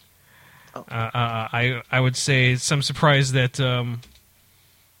song. Oh. I would say some surprise that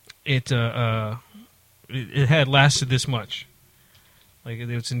it had lasted this much. Like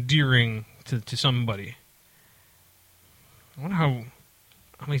it's endearing to somebody. I wonder how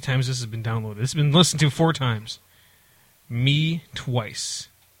many times this has been downloaded. It's been listened to 4 times. Me twice.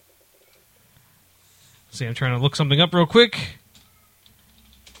 See, I'm trying to look something up real quick.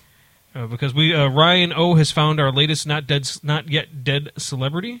 Because Ryan O has found our latest not yet dead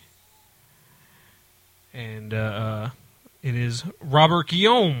celebrity, and it is Robert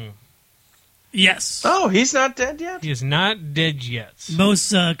Guillaume. Yes. Oh, he's not dead yet? He is not dead yet.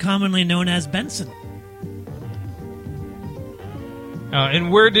 Most commonly known as Benson.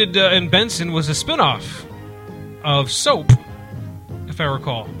 And where did and Benson was a spinoff of Soap, if I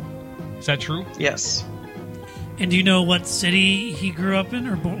recall. Is that true? Yes. And do you know what city he grew up in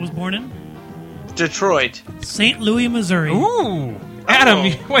or was born in? Detroit. St. Louis, Missouri. Ooh,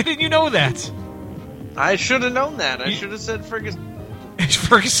 Adam, why didn't you know that? I should have known that. I should have said Ferguson.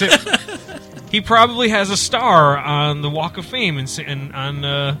 Ferguson. He probably has a star on the Walk of Fame in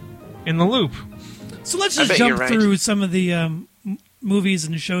the Loop. So let's just jump through some of the movies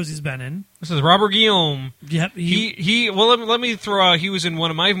and shows he's been in. This is Robert Guillaume. Yep. Well, let me throw out. He was in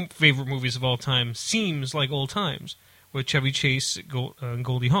one of my favorite movies of all time, Seems Like Old Times, with Chevy Chase and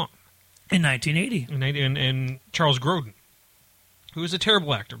Goldie Hawn. In 1980. And Charles Grodin, who is a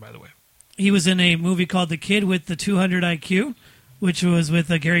terrible actor, by the way. He was in a movie called The Kid with the 200 IQ, which was with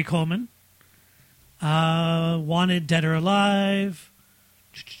Gary Coleman. Wanted, Dead or Alive,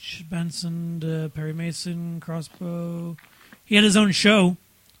 Benson, Perry Mason, Crossbow. He had his own show.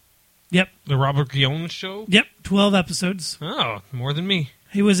 Yep. The Robert Guillaume Show? Yep, 12 episodes. Oh, more than me.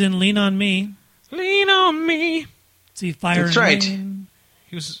 He was in Lean on Me. Lean on me. See, Fire That's and right. Rain.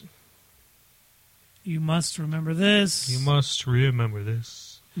 He was... You Must Remember This. You must remember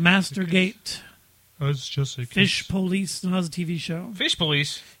this. Mastergate. It's just a Fish Police. No, that was a TV show. Fish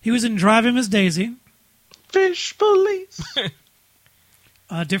Police. He was in Driving Miss Daisy. Fish Police.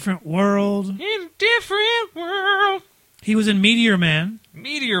 A Different World. In a different world. He was in Meteor Man.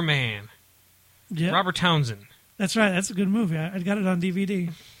 Meteor Man. Yep. Robert Townsend. That's right. That's a good movie. I got it on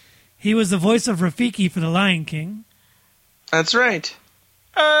DVD. He was the voice of Rafiki for The Lion King. That's right.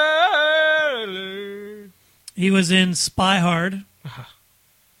 He was in Spy Hard.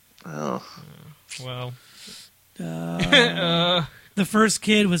 Oh. Well. The First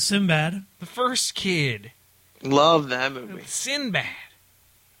Kid was Sinbad. The First Kid. Love that movie. Sinbad.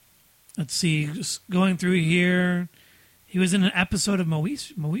 Let's see. Just going through here. He was in an episode of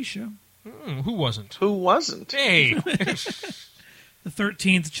Moesha. Who wasn't? Who wasn't? Hey. The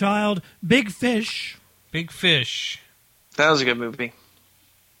 13th Child. Big Fish. Big Fish. That was a good movie.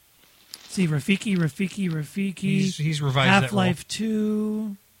 Let's see. Rafiki. He's revised Half-Life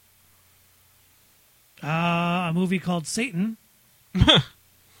 2. A movie called Satan.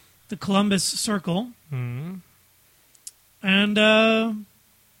 The Columbus Circle. that role. Hmm. And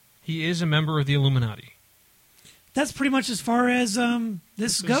He is a member of the Illuminati. that's pretty much as far as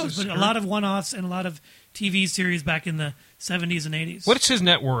this goes. is But a lot of one-offs and a lot of TV series back in the 70s and 80s. What's his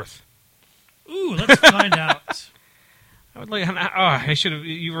net worth? Ooh, let's find out. I would like. I should have.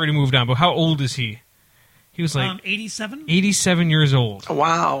 You've already moved on. But how old is he? He was like 87? 87 years old.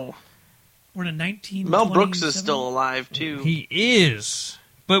 Wow. Born in 1927. Mel Brooks is still alive, too. He is.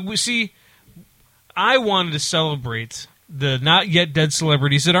 But we see. I wanted to celebrate the not yet dead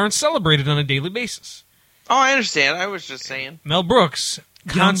celebrities that aren't celebrated on a daily basis. Oh, I understand. I was just saying. Mel Brooks,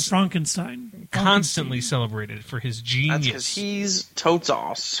 Young Frankenstein. constantly celebrated for his That's genius. because he's totes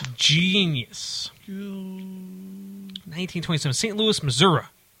awesome. Genius. 1927, St. Louis, Missouri.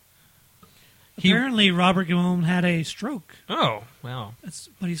 Apparently, Robert Guillaume had a stroke. Oh, wow.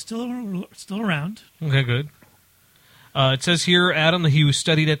 But he's still around. Okay, good. It says here, Adam, that he was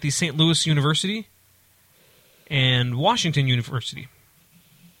studied at the St. Louis University and Washington University.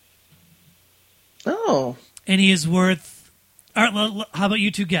 Oh. And he is worth... All right, how about you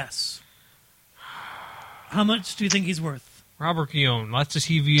two guess? How much do you think he's worth? Robert Guillaume, lots of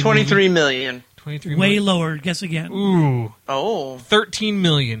TV. 23 million. 23 Way million. lower. Guess again. Ooh, Oh. 13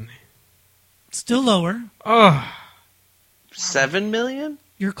 million. Still lower. Oh, 7 million?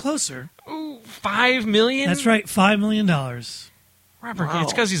 You're closer. ooh, 5 million? That's right, $5 million. Robert, Wow.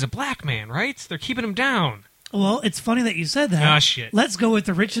 it's because he's a black man, right? They're keeping him down. Well, it's funny that you said that. Ah, shit. Let's go with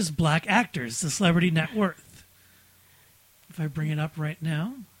the richest black actors, the celebrity net worth. If I bring it up right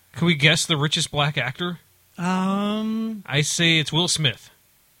now. Can we guess the richest black actor? I say it's Will Smith.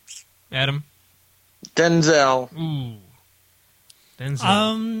 Adam? Denzel. Ooh.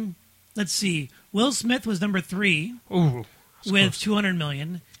 Denzel. Let's see. Will Smith was number 3 Ooh. with 200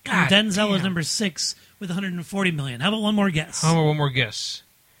 million. God And Denzel was damn. number 6 with 140 million. How about one more guess? How about one more guess?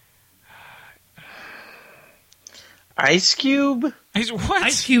 Ice Cube? What?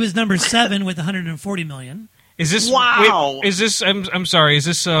 Ice Cube is number 7 with 140 million. Is this Wow. Wait, is this? I'm sorry. Is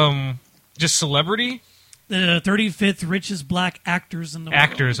this just celebrity The 35th richest black actors in the world.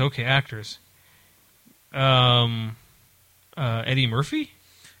 actors? Okay, actors. Eddie Murphy.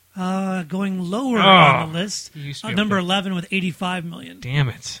 Going lower Oh, on the list. he used to be Number up there. 11 with 85 million. Damn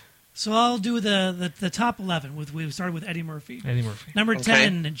it, So I'll do the top 11. We started with Eddie Murphy. Eddie Murphy. Number Okay.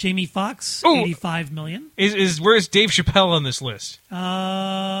 10, Jamie Foxx, Ooh. 85 million. Where's Dave Chappelle on this list?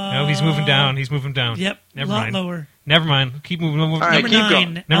 No, he's moving down. He's moving down. Yep, Never a lot mind. lower. Never mind. Keep moving. All right, Number keep 9,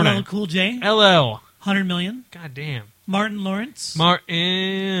 going. Number LL 9. Cool J, LL. 100 million. God damn. Martin Lawrence,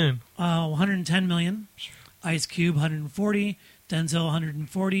 Martin. 110 million. Ice Cube, 140. Denzel,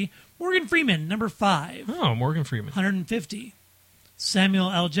 140. Morgan Freeman, number 5, Oh, Morgan Freeman. 150. Samuel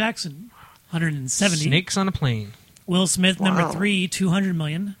L. Jackson, 170. Snakes on a plane. Will Smith, number Wow. 3, 200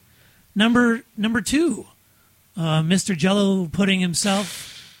 million. Number 2, Mr. Jello pudding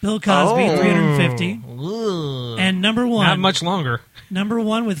himself, Bill Cosby, Oh. 350. Ugh. And number 1, Not much longer. number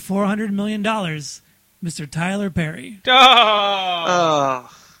 1 with $400 million, Mr. Tyler Perry. Oh.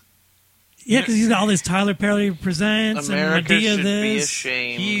 Yeah, because he's got all this Tyler Perry Presents America and Madea should this. be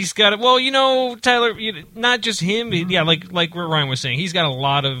ashamed. He's got it. Well, Tyler, not just him. Yeah, like what Ryan was saying, he's got a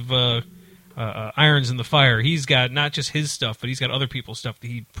lot of irons in the fire. He's got not just his stuff, but he's got other people's stuff that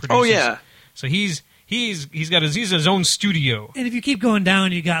he produces. Oh yeah. So he's got his own studio. And if you keep going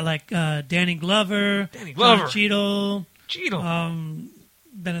down, you got like Danny Glover, Glover. Cheadle, Cheadle.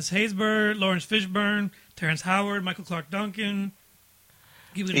 Dennis Haysbert, Lawrence Fishburne, Terrence Howard, Michael Clark Duncan.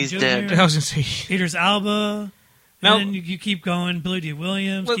 He's Jr., dead. I was going to say. Idris Alba. Now- And then you keep going. Billy D.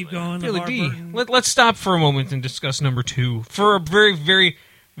 Williams. Keep going. Billy LeVar D. Burton. Let's stop for a moment and discuss number 2 for a very, very,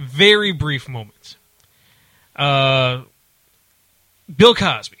 very brief moment. Bill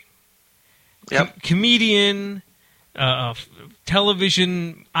Cosby. Yep. Comedian,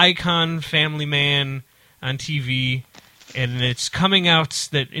 television icon, family man on TV, and it's coming out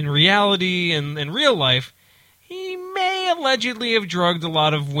that in reality and in real life, he may allegedly have drugged a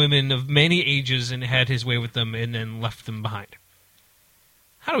lot of women of many ages and had his way with them and then left them behind.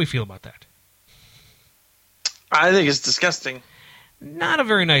 How do we feel about that? I think it's disgusting. Not a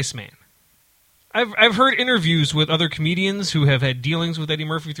very nice man. I've heard interviews with other comedians who have had dealings with Eddie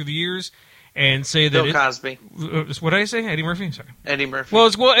Murphy through the years and say that Bill Cosby. What did I say? Eddie Murphy? Sorry. Eddie Murphy.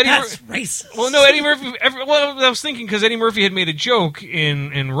 Eddie That's racist. Well, no, Eddie Murphy. I was thinking because Eddie Murphy had made a joke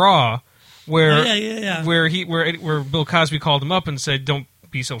in Raw where where Bill Cosby called him up and said, "Don't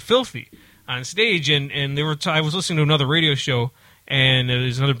be so filthy" on stage, and they were. I was listening to another radio show, and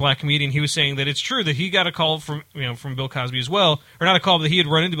there's another black comedian. He was saying that it's true that he got a call from Bill Cosby as well, or not a call, but he had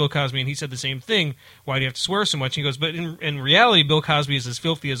run into Bill Cosby, and he said the same thing. Why do you have to swear so much? And he goes, but in reality, Bill Cosby is as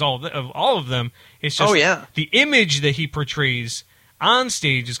filthy as all of them. It's just the image that he portrays on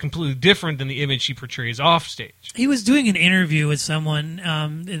stage is completely different than the image he portrays off stage. He was doing an interview with someone.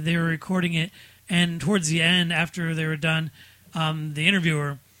 They were recording it, and towards the end, after they were done, the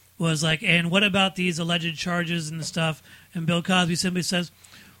interviewer was like, "And what about these alleged charges and stuff?" And Bill Cosby simply says,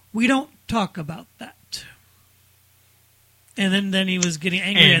 "We don't talk about that." And then he was getting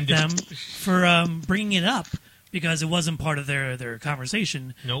angry at them for bringing it up because it wasn't part of their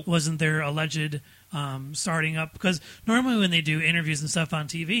conversation. Nope. It wasn't their alleged starting up. Because normally when they do interviews and stuff on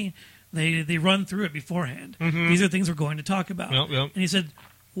TV, they run through it beforehand. Mm-hmm. These are things we're going to talk about. Yep. And he said,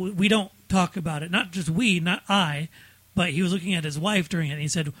 "We don't talk about it." Not just we, not I, but he was looking at his wife during it. And he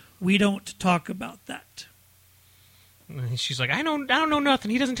said, "We don't talk about that." And she's like, I don't know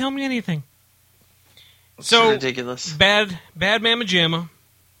nothing. He doesn't tell me anything. It's So ridiculous. Bad Mama Jamma.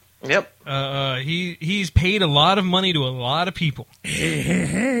 Yep. He's paid a lot of money to a lot of people.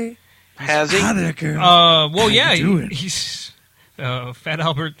 Hey. Has he? Hi there, girl. Well, yeah, you doing? he's Fat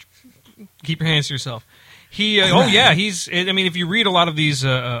Albert. Keep your hands to yourself. He's. I mean, if you read a lot of these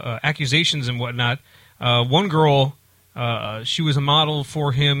accusations and whatnot, one girl, she was a model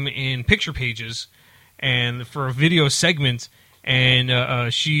for him in Picture Pages, and for a video segment,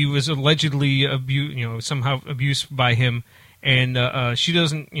 and she was allegedly somehow abused by him, and she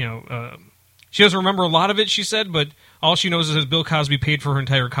doesn't, she doesn't remember a lot of it. She said, but all she knows is that Bill Cosby paid for her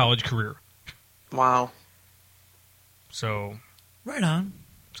entire college career. Wow. So, Right on.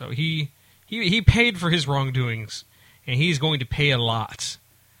 so he paid for his wrongdoings, and he's going to pay a lot,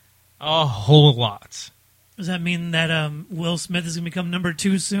 a whole lot. Does that mean that Will Smith is going to become number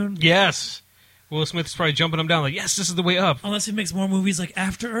 2 soon? Yes. Will Smith's probably jumping him down like, yes, this is the way up. Unless he makes more movies like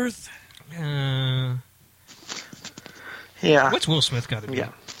After Earth. Yeah. What's Will Smith got to do? Yeah.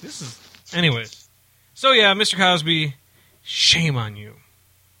 Anyways. So, yeah, Mr. Cosby, shame on you.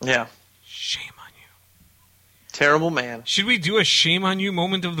 Yeah. Shame on you. Terrible man. Should we do a shame on you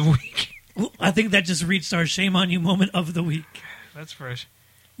moment of the week? Well, I think that just reached our Shame on You moment of the week. That's fresh.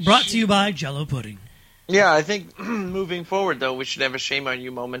 Brought to you by Jell-O Pudding. Yeah, I think moving forward, though, we should have a shame on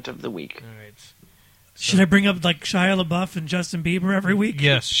you moment of the week. All right. Should I bring up like Shia LaBeouf and Justin Bieber every week?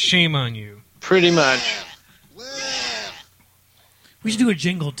 Yes, shame on you. Pretty much. We should do a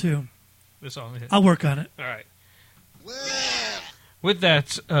jingle too. That's all. I'll work on it. All right. With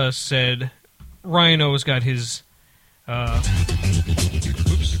that said, Ryan O's got his. Oops,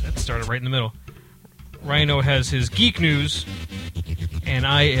 that started right in the middle. Ryan O has his geek news, and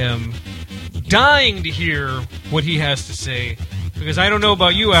I am dying to hear what he has to say, because I don't know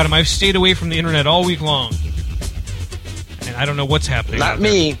about you, Adam. I've stayed away from the internet all week long, and I don't know what's happening. Not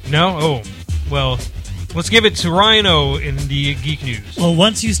me. No? Oh, well, let's give it to Ryan O in the geek news. Well,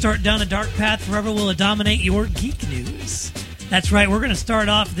 once you start down a dark path, forever will dominate your geek news. That's right. We're going to start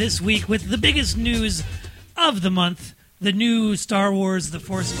off this week with the biggest news of the month. The new Star Wars The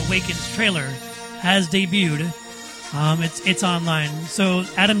Force Awakens trailer has debuted. It's online. So,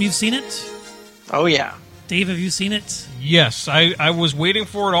 Adam, you've seen it? Oh, yeah. Dave, have you seen it? Yes, I was waiting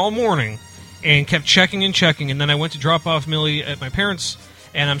for it all morning and kept checking and checking. And then I went to drop off Millie at my parents',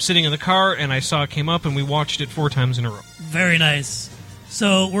 and I'm sitting in the car, and I saw it came up, and we watched it 4 times in a row. Very nice.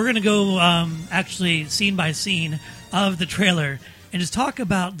 So we're going to go actually scene by scene of the trailer and just talk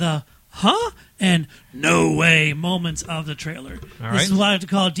about the huh and no way moments of the trailer. All This right. is what I like to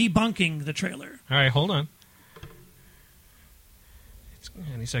call debunking the trailer. All right, hold on.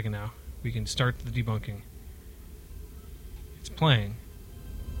 Any second now. We can start the debunking. It's playing.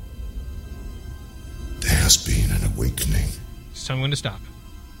 There has been an awakening. Just tell me when to stop.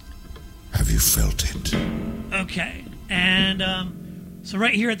 Have you felt it? Okay. And so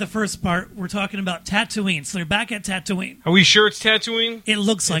right here at the first part, we're talking about Tatooine. So they're back at Tatooine. Are we sure it's Tatooine? It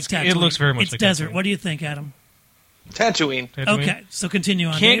looks like Tatooine. It looks very much it's like desert. Tatooine. What do you think, Adam? Tatooine. Tatooine? Okay, so continue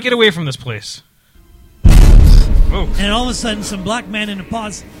on. Can't Dave. get away from this place. Whoa. And all of a sudden, some black man in a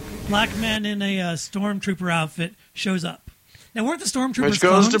stormtrooper outfit shows up. Now, weren't the stormtroopers Which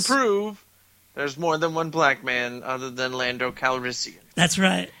goes clones? to prove there's more than one black man other than Lando Calrissian. That's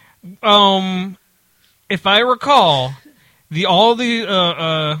right. If I recall, all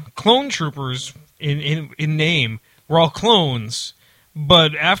the clone troopers in name were all clones,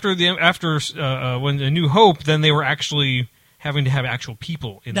 but after when A New Hope, then they were actually having to have actual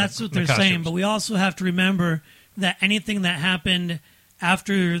people in That's the, what in the they're saying. costumes. But we also have to remember that anything that happened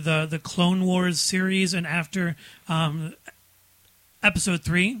after the Clone Wars series and after Episode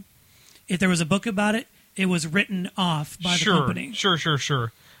 3, if there was a book about it, it was written off by the company. Sure.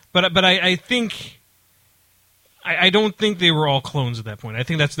 But I think I don't think they were all clones at that point. I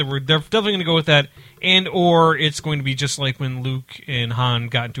think they're definitely going to go with that, and or it's going to be just like when Luke and Han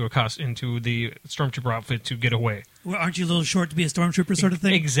got into the stormtrooper outfit to get away. Well, aren't you a little short to be a stormtrooper sort of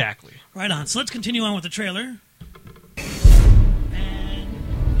thing? Exactly. Right on. So let's continue on with the trailer.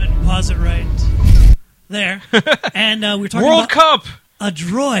 And I'd pause it right there. And we're talking World about Cup. a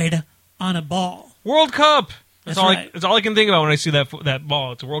droid on a ball. World Cup. That's right. all I can think about when I see that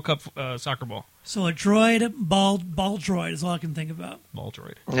ball. It's a World Cup soccer ball. So a droid, ball droid is all I can think about. Ball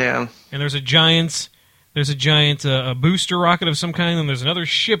droid. Yeah. And there's a giant booster rocket of some kind, and there's another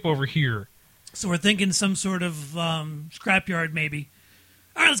ship over here. So we're thinking some sort of scrapyard, maybe.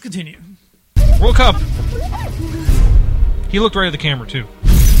 All right, let's continue. World Cup. He looked right at the camera too.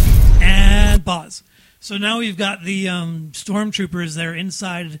 And pause. So now we've got the stormtroopers. They're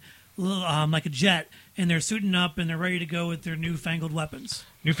inside like a jet, and they're suiting up, and they're ready to go with their newfangled weapons.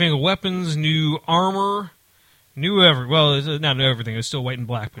 Newfangled weapons, new armor, it's not new everything. It's still white and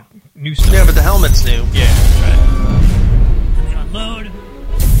black, but new stuff. Yeah, but the helmet's new. Yeah, that's right. And they unload.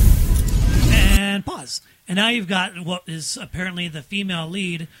 And pause. And now you've got what is apparently the female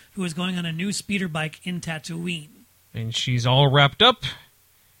lead who is going on a new speeder bike in Tatooine. And she's all wrapped up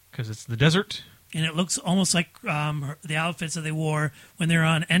because it's the desert. And it looks almost like the outfits that they wore when they were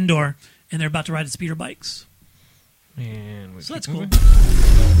on Endor and they're about to ride the speeder bikes. And So that's cool.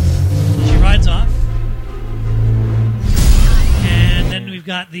 She rides off. And then we've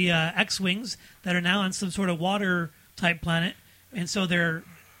got the X-Wings that are now on some sort of water-type planet. And so their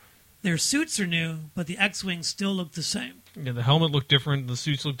suits are new, but the X-Wings still look the same. Yeah, the helmet looked different, the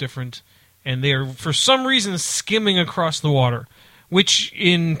suits look different, and they are, for some reason, skimming across the water, which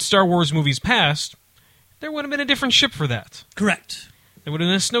in Star Wars movies past, there would have been a different ship for that. Correct. There would have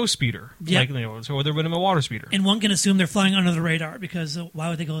been a snow speeder. Yep. So there would have been a water speeder. And one can assume they're flying under the radar because why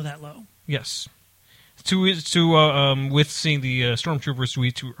would they go that low? Yes. With seeing the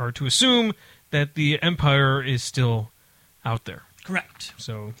stormtroopers, to assume that the Empire is still out there. Correct.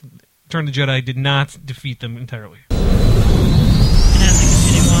 So, Return of the Jedi did not defeat them entirely. And as they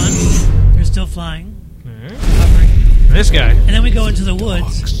continue on, they're still flying, Alright. hovering. This guy. And then we go into the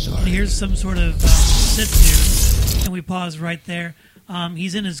woods, and here's some sort of Sith dude, and we pause right there.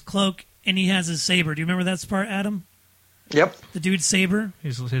 He's in his cloak, and he has his saber. Do you remember that part, Adam? Yep. The dude's saber?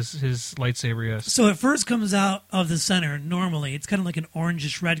 His lightsaber, yes. So it first comes out of the center, normally. It's kind of like an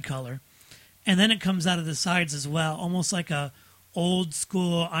orangish red color. And then it comes out of the sides as well, almost like a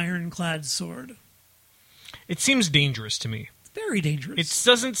old-school ironclad sword. It seems dangerous to me. It's very dangerous. It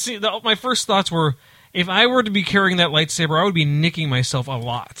doesn't seem... My first thoughts were, if I were to be carrying that lightsaber, I would be nicking myself a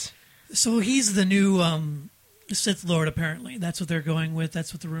lot. So he's the new Sith Lord, apparently. That's what they're going with.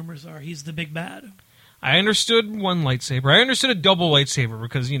 That's what the rumors are. He's the big bad. I understood one lightsaber. I understood a double lightsaber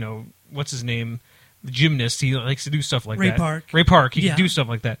because, what's his name? The gymnast. He likes to do stuff like Ray that. Park. Ray Park. He Yeah. can do stuff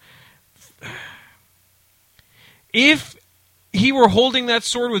like that. If he were holding that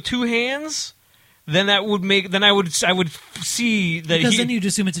sword with two hands, then that would make... Then I would see that Because then you'd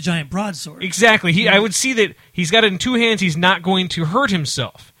assume it's a giant broadsword. Exactly. I would see that he's got it in two hands. He's not going to hurt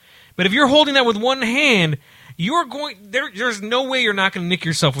himself. But if you're holding that with one hand, you're going there's no way you're not going to nick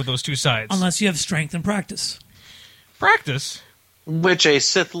yourself with those two sides. Unless you have strength and practice. Practice? Which a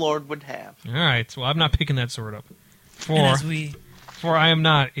Sith Lord would have. All right. Well, I'm not picking that sword up. And For I am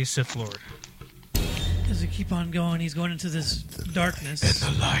not a Sith Lord. as we keep on going, he's going into this darkness.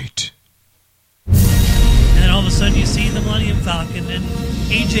 The light. And then all of a sudden you see the Millennium Falcon, and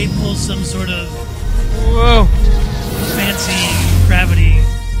AJ pulls some sort of Whoa. fancy gravity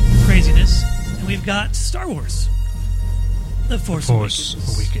craziness. And we've got Star Wars. The Force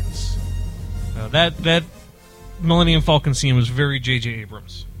Awakens. That Millennium Falcon scene was very J.J.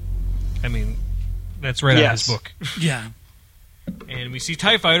 Abrams. I mean, that's right out of his book. Yeah. And we see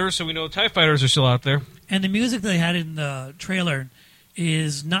TIE Fighters, so we know TIE Fighters are still out there. And the music they had in the trailer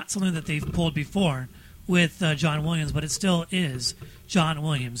is not something that they've pulled before with John Williams, but it still is John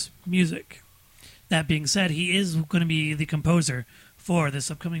Williams music. That being said, he is going to be the composer for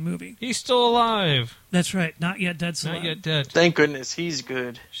this upcoming movie. He's still alive. That's right. Not yet dead. Still Not alive. yet dead. Thank goodness, he's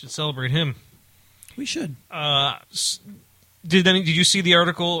good. Should celebrate him. We should. Did you see the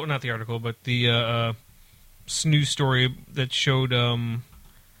article, or not the article, but the news story that showed? Sorry,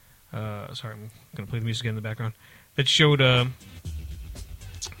 I'm going to play the music again in the background. That showed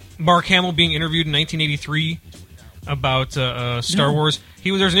Mark Hamill being interviewed in 1983 about Star Wars.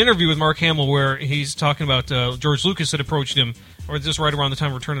 There's an interview with Mark Hamill where he's talking about George Lucas had approached him, or just right around the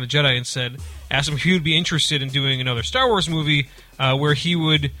time of Return of the Jedi, and asked him if he would be interested in doing another Star Wars movie where he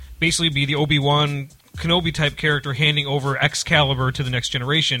would basically be the Obi-Wan Kenobi type character handing over Excalibur to the next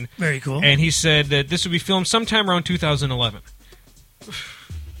generation. Very cool. And he said that this would be filmed sometime around 2011.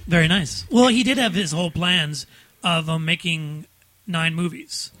 Very nice. Well, he did have his whole plans of making 9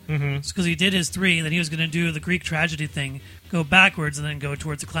 movies. Because he did his 3, and then he was going to do the Greek tragedy thing, go backwards, and then go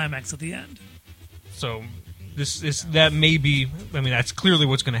towards the climax at the end. So that may be. I mean, that's clearly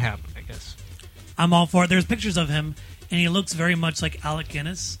what's going to happen, I guess. I'm all for it. There's pictures of him, and he looks very much like Alec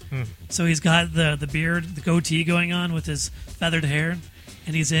Guinness. So he's got the beard, the goatee going on with his feathered hair,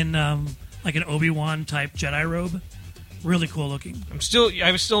 and he's in like an Obi-Wan type Jedi robe. Really cool looking.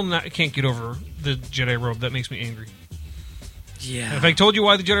 I can't get over the Jedi robe. That makes me angry. Yeah. Have I told you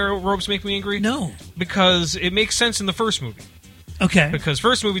why the Jedi robes make me angry? No. Because it makes sense in the first movie. Okay. Because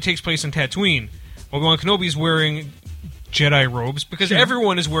first movie takes place in Tatooine. Obi-Wan Kenobi's wearing Jedi robes because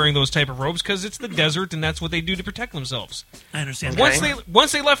everyone is wearing those type of robes because it's the desert and that's what they do to protect themselves. I understand. Okay.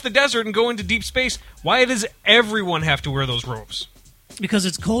 Once they left the desert and go into deep space, why does everyone have to wear those robes? Because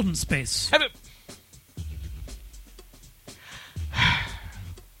it's cold in space. All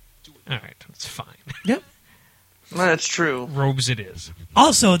right, that's fine. Yep. That's true. Robes it is.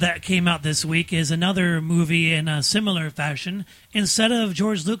 Also, that came out this week is another movie in a similar fashion. Instead of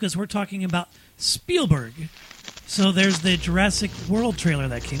George Lucas, we're talking about Spielberg. So there's the Jurassic World trailer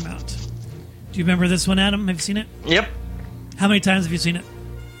that came out. Do you remember this one, Adam? Have you seen it? Yep. How many times have you seen it?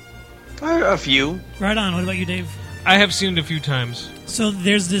 A few. Right on. What about you, Dave? I have seen it a few times. So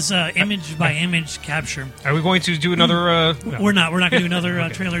there's this image by image capture. Are we going to do another? No. We're not. We're not going to do another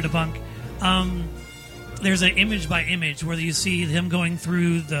trailer debunk. There's an image by image where you see him going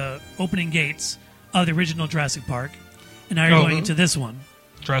through the opening gates of the original Jurassic Park, and now you're going into this one.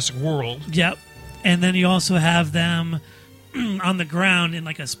 Jurassic World. Yep. And then you also have them on the ground in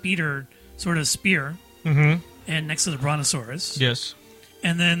like a speeder sort of spear, and next to the Brontosaurus. Yes.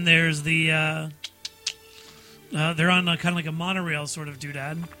 And then there's the they're on kind of like a monorail sort of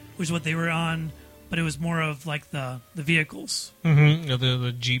doodad, which is what they were on, but it was more of like the vehicles. Mm-hmm.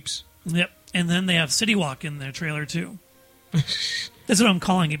 The Jeeps. Yep. And then they have City Walk in their trailer too. That's what I'm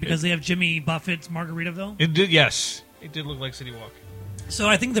calling it because they have Jimmy Buffett's Margaritaville. It did. Yes, it did look like City Walk. So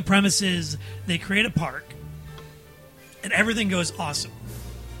I think the premise is they create a park, and everything goes awesome.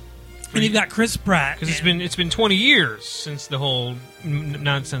 And you've got Chris Pratt Because it's been 20 years since the whole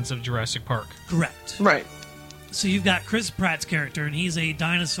nonsense of Jurassic Park. correct. Right. So you've got Chris Pratt's character, and he's a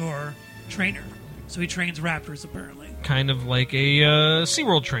dinosaur trainer. So he trains raptors apparently. Kind of like a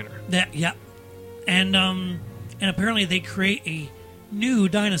SeaWorld trainer. Yep. And apparently they create a new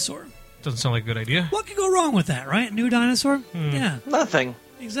dinosaur. Doesn't sound like a good idea. What could go wrong with that, right? New dinosaur? Yeah, Nothing.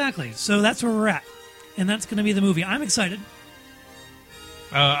 exactly. So that's where we're at. And that's going to be the movie. I'm excited.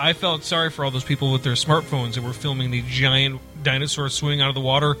 I felt sorry for all those people with their smartphones that were filming the giant dinosaur swimming out of the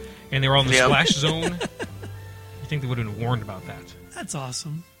water, and they were on the Yep. splash zone. I think they would have been warned about that. That's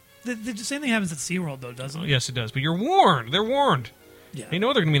awesome. The same thing happens at SeaWorld, though, doesn't it? Yes, it does. But you're warned. They're warned. Yeah. They know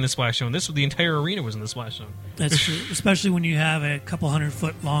they're going to be in the splash zone. The entire arena was in the splash zone. That's true. Especially when you have a couple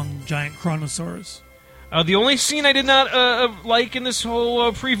 100-foot-long giant Chronosaurus. The only scene I did not like in this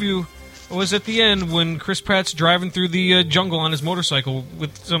whole preview was at the end when Chris Pratt's driving through the jungle on his motorcycle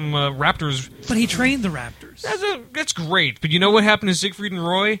with some raptors. But he trained the raptors. That's great. But you know what happened to Siegfried and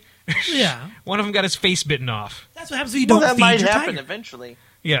Roy? Yeah. One of them got his face bitten off. That's what happens when you don't that feed might your happen tiger. eventually.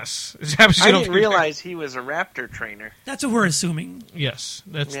 Yes. It happens when I you don't didn't feed your realize he was a raptor trainer. That's what we're assuming. tiger. Yes.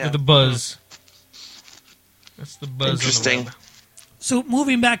 That's Yeah. the buzz. That's the buzz. Interesting. On the web. So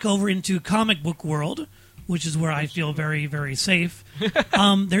moving back over into comic book world, which is where I feel very, very safe.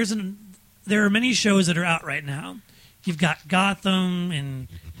 There are many shows that are out right now. You've got Gotham and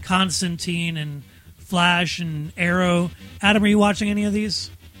Constantine and Flash and Arrow. Adam, are you watching any of these?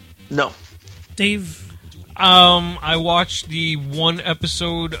 No. Dave? I watched the one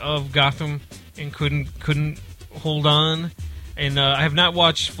episode of Gotham and couldn't hold on. And I have not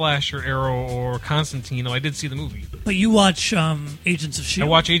watched Flash or Arrow or Constantine. I did see the movie. But you watch Agents of S.H.I.E.L.D.? I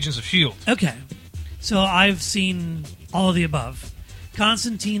watch Agents of S.H.I.E.L.D. Okay. So I've seen all of the above.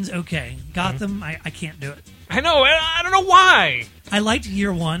 Constantine's okay. Gotham, I can't do it. I know. I don't know why. I liked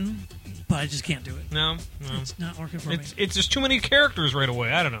year one, but I just can't do it. No. It's not working for me. It's just too many characters right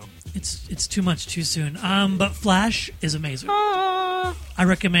away. I don't know. It's too much too soon. But Flash is amazing. Ah. I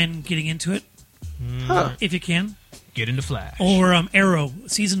recommend getting into it if you can. Get into Flash. Or Arrow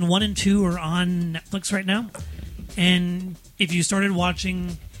season 1 and 2 are on Netflix right now. And if you started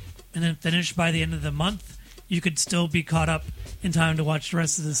watching and then finished by the end of the month, you could still be caught up in time to watch the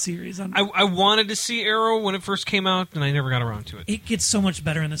rest of the series. I wanted to see Arrow when it first came out, and I never got around to it. It gets so much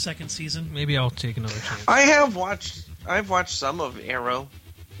better in the second season. Maybe I'll take another chance. I've watched some of Arrow.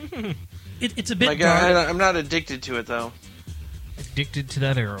 It's a bit Like, dark. I'm not addicted to it, though. Addicted to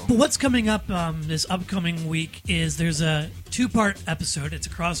that Arrow. But what's coming up this upcoming week is there's a 2-part episode. It's a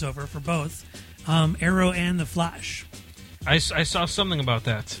crossover for both Arrow and The Flash. I saw something about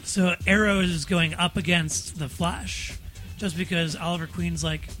that. So Arrow is going up against The Flash just because Oliver Queen's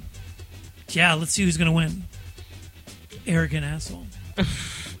like, yeah, let's see who's going to win. Arrogant asshole.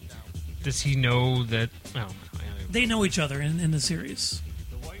 Does he know that... Oh, They know each other in the series.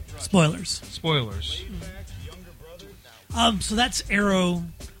 Spoilers. spoilers. So that's Arrow.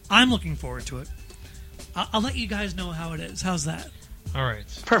 I'm looking forward to it. I'll let you guys know how it is. How's that? All right.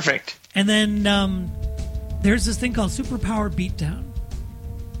 Perfect. And then there's this thing called Superpower Beatdown.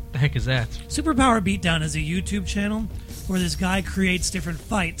 The heck is that? Superpower Beatdown is a YouTube channel where this guy creates different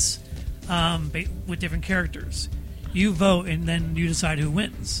fights with different characters. You vote, and then you decide who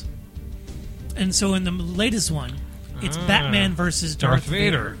wins. And so in the latest one, it's Batman versus Darth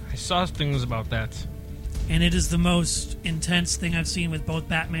Vader. I saw things about that. And it is the most intense thing I've seen with both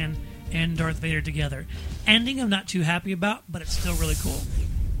Batman and Darth Vader together. Ending I'm not too happy about, but it's still really cool.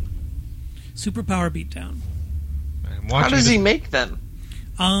 Superpower Beatdown. I'm How watching does this- he make them?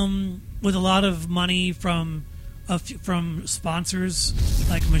 With a lot of money from sponsors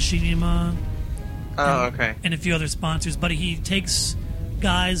like Machinima Oh, okay. and a few other sponsors, but he takes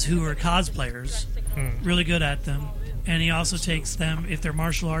guys who are cosplayers, really good at them, and he also takes them, if they're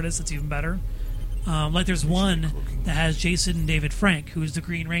martial artists, it's even better. Like there's one that has Jason and David Frank, who's the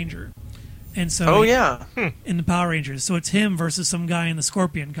Green Ranger. And so Oh, yeah. in the Power Rangers. So it's him versus some guy in the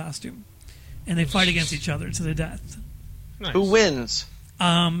Scorpion costume. And they fight against each other to the death. Nice. Who wins?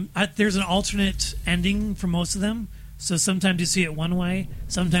 There's an alternate ending for most of them. So sometimes you see it one way,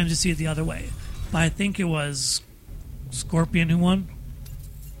 sometimes you see it the other way. But I think it was Scorpion who won.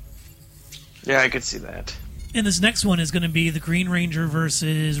 Yeah, I could see that. And this next one is going to be the Green Ranger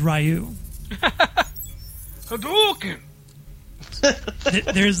versus Ryu. Hadouken!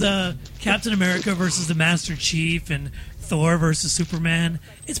 There's Captain America versus the Master Chief and Thor versus Superman.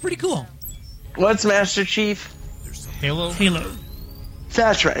 It's pretty cool. What's Master Chief? Halo? Halo.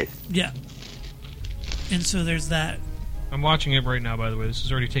 That's right. Yeah. And so there's that. I'm watching it right now, by the way. This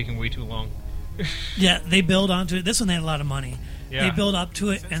is already taking way too long. Yeah, they build onto it. This one they had a lot of money. Yeah. They build up to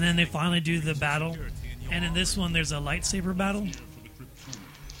it, and then they finally do the battle. And in this one, there's a lightsaber battle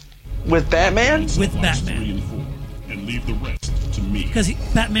With Batman? with Batman. And leave the rest to me. Because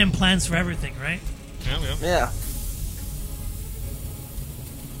Batman plans for everything, right? Yeah. Yeah.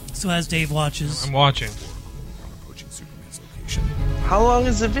 So as Dave watches, I'm watching. Approaching Superman's location. How long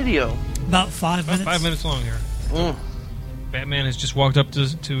is the video? about 5 About minutes. 5 minutes long here. Mm. Batman has just walked up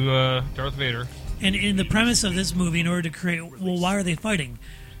to Darth Vader. And in the premise of this movie, in order to create, well, why are they fighting?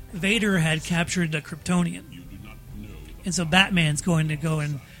 Vader had captured a Kryptonian. And so Batman's going to go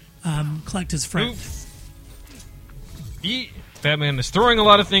and collect his friend. Batman is throwing a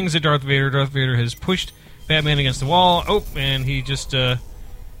lot of things at Darth Vader. Darth Vader has pushed Batman against the wall. Oh, and he just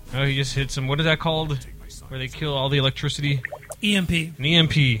hit some, what is that called? Where they kill all the electricity? EMP. An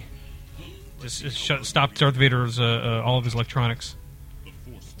EMP. Just stopped Darth Vader's all of his electronics.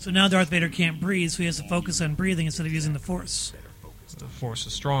 So now Darth Vader can't breathe, so he has to focus on breathing instead of using the Force. The Force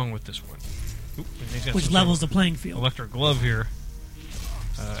is strong with this one. Oop, and he's got Which some levels sort the playing field. of electric glove here.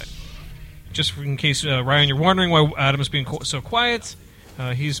 Just in case, Ryan, you're wondering why Adam is being so quiet,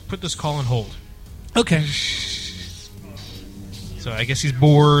 he's put this call on hold. Okay. So I guess he's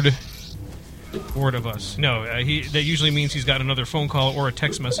bored of us. No, that usually means he's got another phone call or a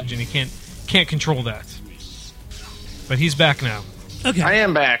text message, and he can't control that. But he's back now. Okay. I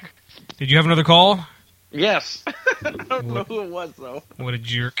am back. Did you have another call? Yes. I don't know who it was, though. What a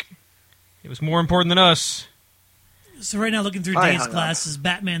jerk. It was more important than us. So right now, looking through I Dave's hung up. glasses,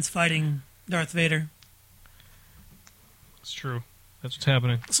 Batman's fighting Darth Vader. It's true. That's what's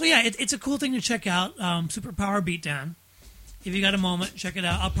happening. So yeah, it's a cool thing to check out. Superpower Beatdown. If you got a moment, check it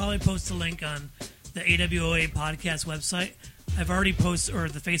out. I'll probably post a link on the AWOA podcast website. I've already posted, or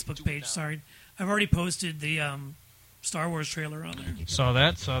the Facebook page. Sorry, I've already posted the Star Wars trailer on there. Saw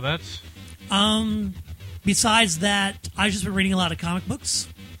that. Besides that, I've just been reading a lot of comic books.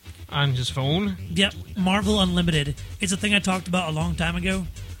 On his phone? Yep, Marvel Unlimited. It's a thing I talked about a long time ago,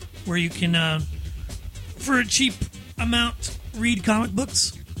 where you can, for a cheap amount, read comic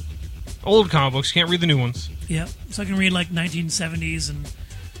books. Old comic books. Can't read the new ones. Yep, so I can read like 1970s and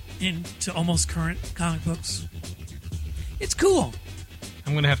into almost current comic books. It's cool.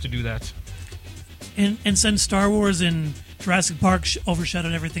 I'm going to have to do that. And since Star Wars and Jurassic Park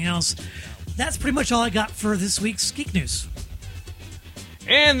overshadowed everything else, that's pretty much all I got for this week's Geek News.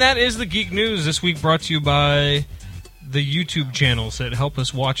 And that is the Geek News this week, brought to you by the YouTube channels that help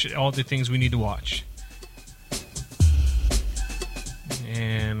us watch all the things we need to watch.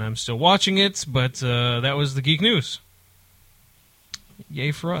 And I'm still watching it, but that was the Geek News.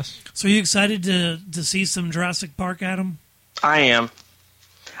 Yay for us. So are you excited to see some Jurassic Park, Adam? I am.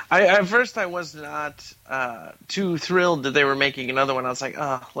 At first, I was not too thrilled that they were making another one. I was like,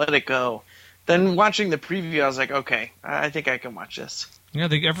 oh, let it go. Then watching the preview, I was like, okay, I think I can watch this. Yeah,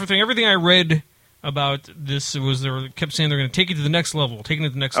 everything I read about this was they kept saying they're going to take it to the next level, taking it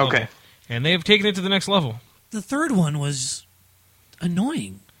to the next level. And they have taken it to the next level. The third one was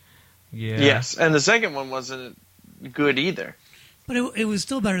annoying. Yeah. Yes, and the second one wasn't good either. But it was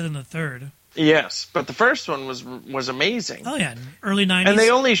still better than the third. Yes, but the first one was amazing. Oh, yeah, early 90s. And they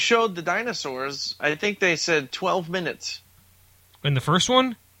only showed the dinosaurs, I think they said 12 minutes. In the first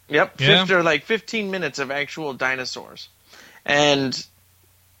one? Yep, Yeah. 15 minutes of actual dinosaurs. And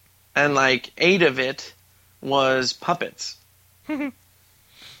like 8 of it was puppets. I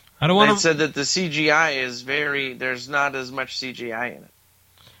don't want They to. said that the CGI is there's not as much CGI in it.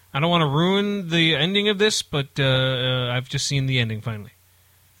 I don't want to ruin the ending of this, but I've just seen the ending finally,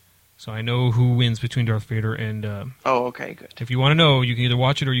 so I know who wins between Darth Vader and. Oh, okay, good. If you want to know, you can either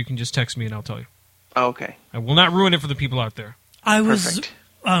watch it or you can just text me and I'll tell you. Okay. I will not ruin it for the people out there. I was Perfect.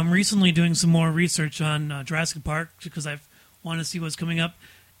 recently doing some more research on Jurassic Park because I want to see what's coming up.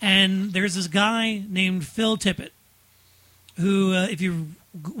 And there's this guy named Phil Tippett who, if you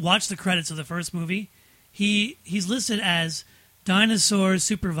watch the credits of the first movie, he's listed as Dinosaur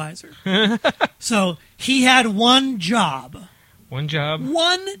Supervisor. So he had one job. One job.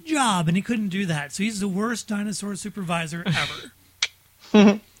 One job, and he couldn't do that. So he's the worst dinosaur supervisor ever.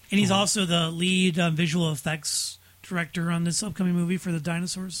 And he's also the lead visual effects director on this upcoming movie for the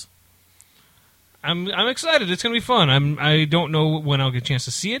dinosaurs. I'm excited. It's going to be fun. I don't know when I'll get a chance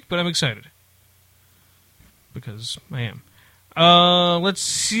to see it, but I'm excited because I am. Let's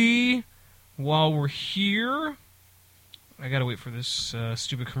see. While we're here, I gotta wait for this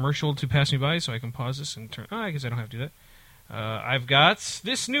stupid commercial to pass me by so I can pause this and turn. Oh, I guess I don't have to do that. I've got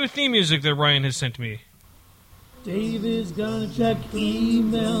this new theme music that Ryan has sent me. David's gonna check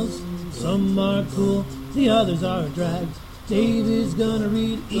emails. Some are cool, the others are drags. David's gonna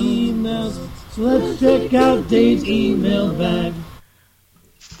read emails. So let's check out Dave's email bag.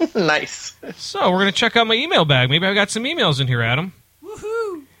 Nice. So we're gonna check out my email bag. Maybe I got some emails in here, Adam.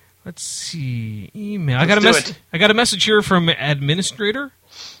 Woohoo! Let's see. Email. Let's do it. I got a message here from administrator.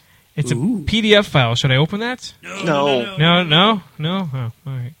 It's a PDF file. Should I open that? No. No. Oh, all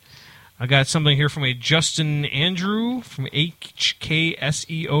right. I got something here from a Justin Andrew from hkseo.us.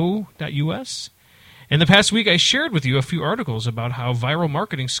 In the past week, I shared with you a few articles about how viral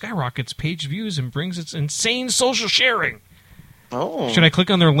marketing skyrockets page views and brings its insane social sharing. Oh. Should I click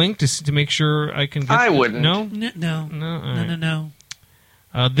on their link to make sure I can get I wouldn't. No? No.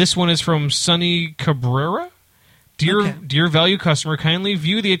 This one is from Sunny Cabrera. Dear value customer, kindly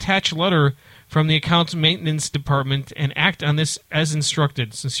view the attached letter from the account maintenance department and act on this as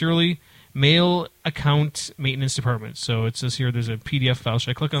instructed. Sincerely, mail account maintenance department. So it says here there's a PDF file.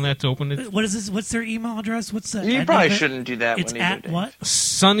 Should I click on that to open it? What is this? What's their email address? What's that? You probably shouldn't do that. It's when you at do it. what?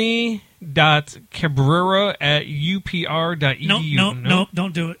 Sunny.cabrera@upr.edu. No,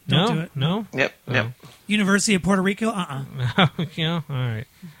 don't do it. Don't do it. No? Yep. University of Puerto Rico? Yeah, all right.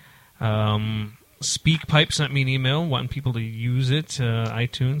 SpeakPipe sent me an email wanting people to use it.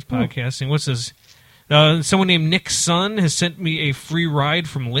 iTunes, podcasting. What's this? Someone named Nick Sun has sent me a free ride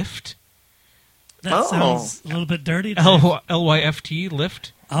from Lyft. That sounds a little bit dirty. LYFT,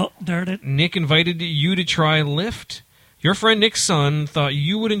 Lyft. Oh, dirty. Nick invited you to try Lyft. Your friend Nick Sun thought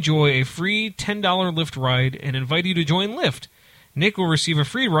you would enjoy a free $10 Lyft ride and invited you to join Lyft. Nick will receive a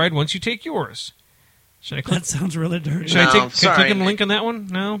free ride once you take yours. Should I click? That sounds really dirty. Should I click on the link on that one?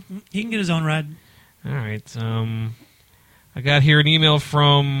 No? He can get his own ride. All right. I got here an email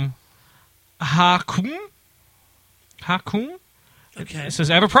from Hakum. Okay. It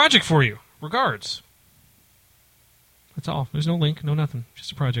says, I have a project for you. Regards. That's all. There's no link, no nothing.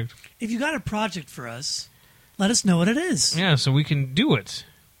 Just a project. If you got a project for us, let us know what it is. Yeah, so we can do it.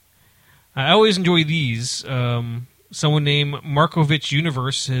 I always enjoy these. Someone named Markovich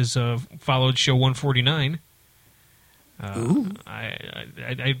Universe has followed show 149. Ooh.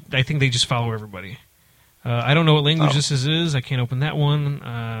 I think they just follow everybody. I don't know what language this is. I can't open that one.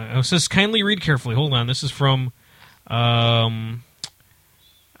 It says, kindly read carefully. Hold on. This is from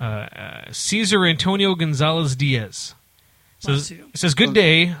Cesar Antonio Gonzalez Diaz. It says, good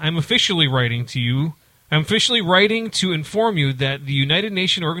day. I'm officially writing to you. I'm officially writing to inform you that the United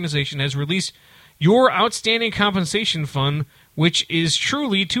Nations organization has released your outstanding compensation fund, which is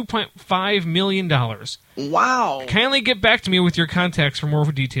truly $2.5 million. Wow. Kindly get back to me with your contacts for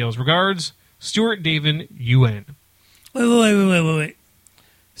more details. Regards, Stuart David, UN. Wait.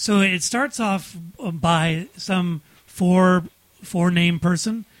 So it starts off by some four-name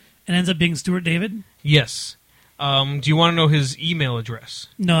person and ends up being Stuart David? Yes. Do you want to know his email address?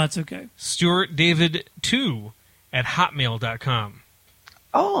 No, that's okay. StuartDavid2@hotmail.com.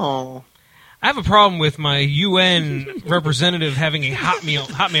 Oh. I have a problem with my UN representative having a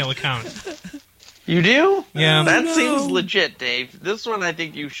Hotmail account. You do? Yeah. That seems legit, Dave. This one I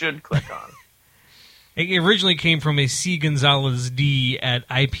think you should click on. It originally came from a C. Gonzalez D at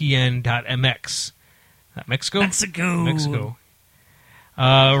IPN.mx. Mexico? Mexico.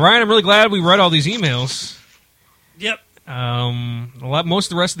 Ryan, I'm really glad we read all these emails. Yep. Most of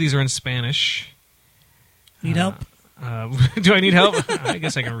the rest of these are in Spanish. Need help? Do I need help? I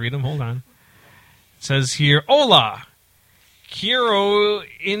guess I can read them. Hold on. It says here, Hola. Quiero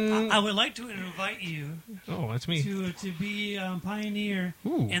in... I would like to invite you. Oh, that's me. To be a pioneer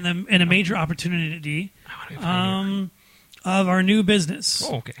Ooh. in a major opportunity of our new business.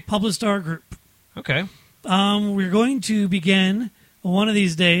 Oh, okay. Publistar Group. Okay. We're going to begin one of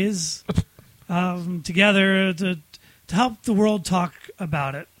these days together to help the world talk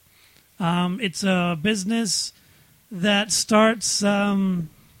about it. It's a business that starts...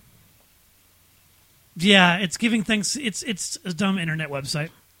 it's giving things... It's a dumb internet website.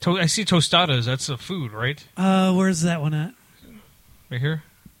 I see tostadas. That's a food, right? Where's that one at? Right here?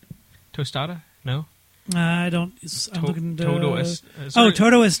 Tostada? No? I don't... I'm looking... Todo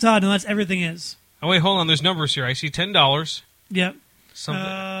Todo Estado. No, that's everything is. Oh, wait, hold on. There's numbers here. I see $10. Yep.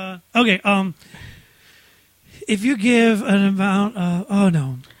 Something. Okay. If you give an amount...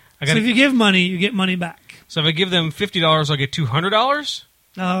 if you give money, you get money back. So if I give them $50, I'll get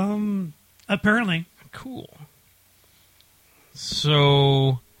 $200? Apparently. Cool.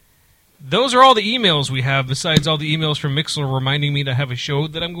 So... those are all the emails we have, besides all the emails from Mixler reminding me to have a show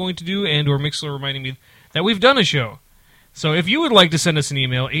that I'm going to do, and or Mixler reminding me that we've done a show. So if you would like to send us an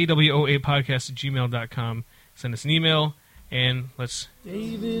email, awoapodcast@gmail.com, send us an email, and let's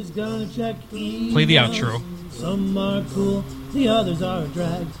Dave is gonna check emails. Play the outro. Some are cool, the others are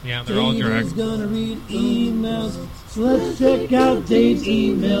drags. Yeah, they're all dragged. Dave is gonna read emails, so let's check out Dave's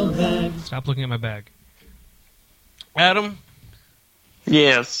email bag. Stop looking at my bag. Adam?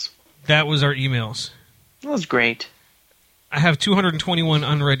 Yes. That was our emails. That was great. I have 221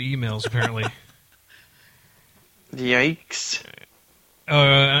 unread emails, apparently. Yikes.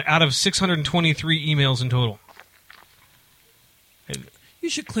 Out of 623 emails in total. You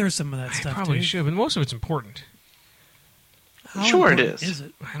should clear some of that stuff, I probably Dave. should, but most of it's important. How Sure it important is.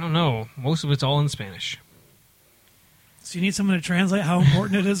 it? I don't know. Most of it's all in Spanish. So you need someone to translate how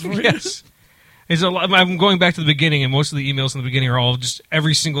important it is for you? Yes. It's a lot, I'm going back to the beginning, and most of the emails in the beginning are all just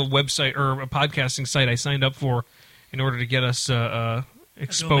every single website or a podcasting site I signed up for in order to get us A domain or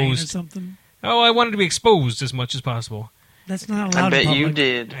exposed. something? Oh, I wanted to be exposed as much as possible. That's not allowed I bet in you public.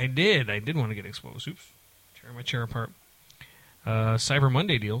 did. I did want to get exposed. Oops. Tearing my chair apart. Cyber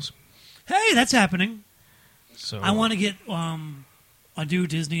Monday deals. Hey, that's happening. So I want to get a new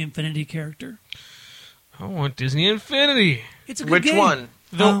Disney Infinity character. I want Disney Infinity. It's a good Which game.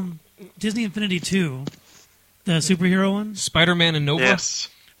 one? Disney Infinity 2, the superhero one. Spider-Man and Nova. Yes.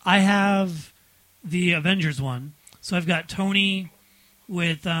 I have the Avengers one. So I've got Tony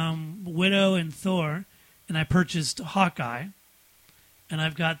with Widow and Thor, and I purchased Hawkeye. And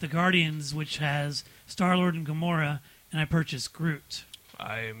I've got the Guardians, which has Star-Lord and Gamora, and I purchased Groot.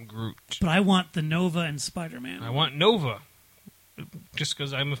 I am Groot. But I want the Nova and Spider-Man. I want Nova. Just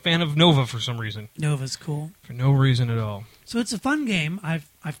because I'm a fan of Nova for some reason. Nova's cool. For no reason at all. So it's a fun game. I've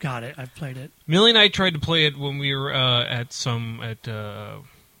got it. I've played it. Millie and I tried to play it when we were at a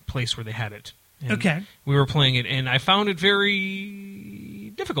place where they had it. And Okay. We were playing it, and I found it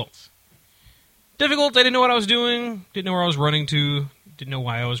very difficult. I didn't know what I was doing. Didn't know where I was running to. Didn't know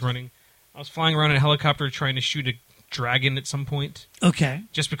why I was running. I was flying around in a helicopter trying to shoot a dragon at some point. Okay.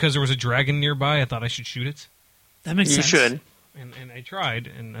 Just because there was a dragon nearby, I thought I should shoot it. That makes You sense. should. And I tried,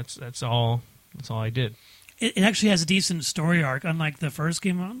 and that's all I did. It actually has a decent story arc, unlike the first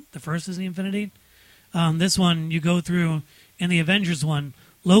game, the first Disney Infinity. This one, you go through, in the Avengers one,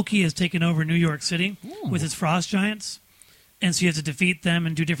 Loki has taken over New York City with his frost giants, and so you have to defeat them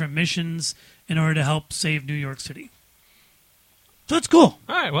and do different missions in order to help save New York City. So it's cool.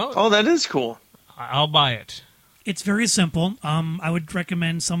 All right, well, Oh, that is cool. I'll buy it. It's very simple. I would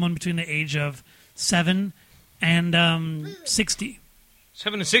recommend someone between the age of 7 and 60.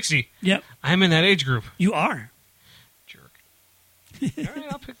 7 to 60. Yep, I'm in that age group. you are. Jerk. All right,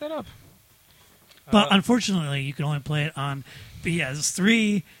 I'll pick that up. But unfortunately, you can only play it on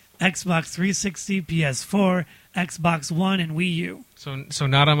PS3, Xbox 360, PS4, Xbox One, and Wii U. So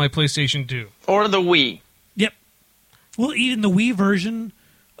not on my PlayStation 2. Or the Wii. Yep. Well, even the Wii version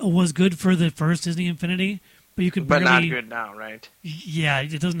was good for the first Disney Infinity, but you could But barely... not good now, right? Yeah,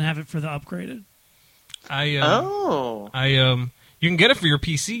 it doesn't have it for the upgraded. Oh. You can get it for your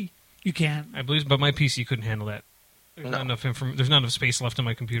PC, You can. I believe, but my PC couldn't handle that. There's No. not enough there's not enough space left on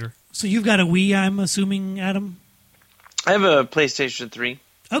my computer. So you've got a Wii, I'm assuming, Adam? I have a PlayStation 3.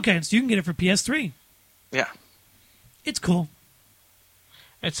 Okay, so you can get it for PS3. Yeah. It's cool.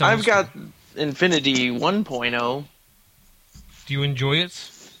 It sounds I've got cool. Infinity 1.0. Do you enjoy it?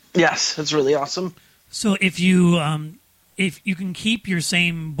 Yes, it's really awesome. So if you can keep your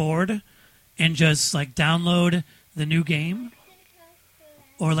same board and just like download the new game,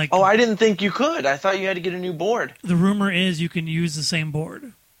 or like Oh, I didn't think you could. I thought you had to get a new board. the rumor is you can use the same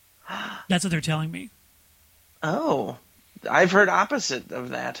board. That's what they're telling me. Oh. I've heard opposite of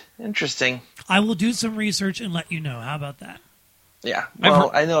that. Interesting. I will do some research and let you know. How about that? Yeah. I've Well,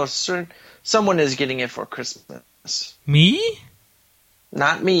 heard- I know someone is getting it for Christmas. Me?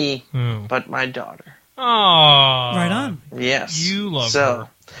 Not me, Oh. but my daughter. Oh. Right on. Yes. You love so,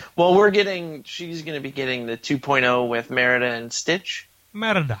 her. Well, she's going to be getting the 2.0 with Merida and Stitch,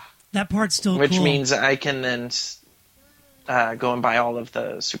 Merda. That part's still which cool. means I can then go and buy all of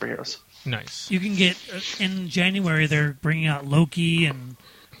the superheroes. Nice. You can get in January. They're bringing out Loki and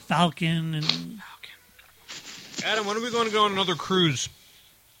Falcon and Adam, when are we going to go on another cruise?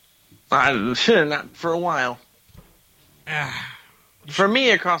 Not for a while. Ah. For me,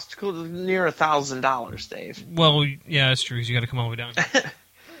 it costs near $1,000, Dave. Well, yeah, that's true. You got to come all the way down.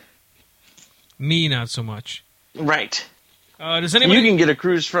 Me, not so much. Right. Does anybody? You can get a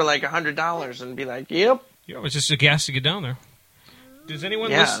cruise for like $100 and be like, "Yep, Yeah, it's just a gas to get down there. Does anyone?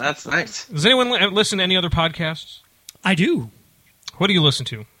 yeah, that's nice." Does anyone listen to any other podcasts? I do. What do you listen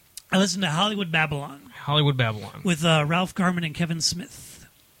to? I listen to Hollywood Babylon Hollywood Babylon. with Ralph Garman and Kevin Smith.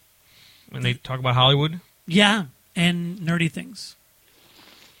 When they talk about Hollywood. Yeah, and nerdy things.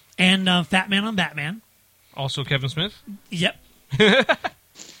 And Fat Man on Batman. Also Kevin Smith. Yep. All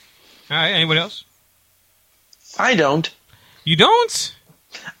right. Anybody else? I don't. You don't?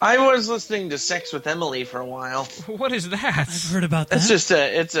 I was listening to Sex with Emily for a while. What is that? I've heard about that. It's just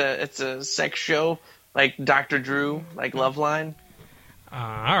it's a sex show like Dr. Drew, like Loveline.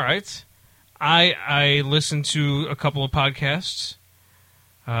 All right. I listen to a couple of podcasts,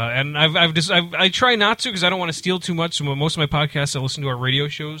 and I try not to because I don't want to steal too much. So most of my podcasts I listen to are radio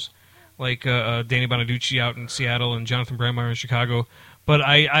shows, like Danny Bonaducci out in Seattle and Jonathan Brandmeier in Chicago. But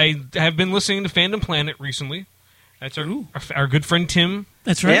I have been listening to Fandom Planet recently. That's our good friend Tim.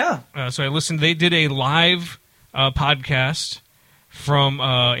 That's right. Yeah. So I listened. They did a live podcast from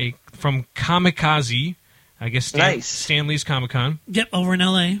Kamikaze. I guess Nice. Stanley's Comic-Con Yep, over in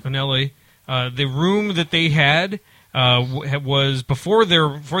L.A. in L.A. The room that they had was before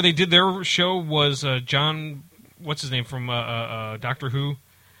they did their show was John. What's his name from Doctor Who?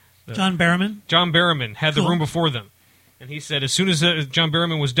 John Barrowman. John Barrowman had the Cool. room before them. And he said as soon as John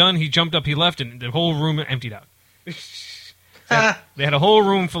Barrowman was done, he jumped up, he left, and the whole room emptied out. They had a whole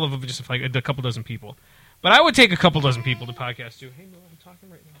room full of just like a couple dozen people. But I would take a couple dozen people to podcast too. Hey, no, I'm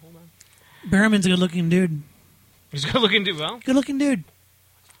talking right now. Hold on. Barrowman's a good-looking dude. He's good looking dude. Well, Good-looking dude.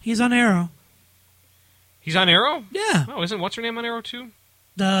 He's on Arrow. he's on Arrow? Yeah. Oh, isn't what's her name on Arrow too?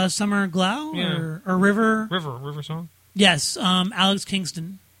 The Summer Glau Yeah. or River? River Song. Yes, Alex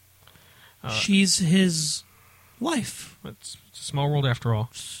Kingston. She's his wife. It's a small world after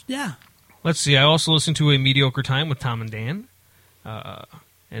all. Yeah. Let's see. I also listened to A Mediocre Time with Tom and Dan,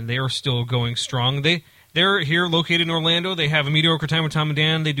 and they are still going strong. They're here located in Orlando. They have A Mediocre Time with Tom and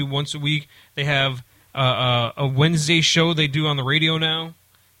Dan. They do once a week. They have a Wednesday show they do on the radio now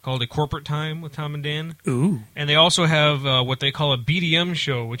called A Corporate Time with Tom and Dan. Ooh. And they also have what they call a BDM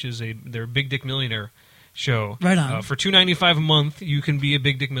show, which is their Big Dick Millionaire show. Right on. For $2.95 a month, you can be a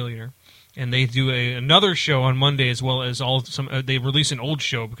Big Dick Millionaire. And they do another show on Monday as well as they release an old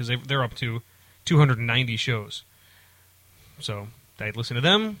show because they're up to 290 shows. So I listen to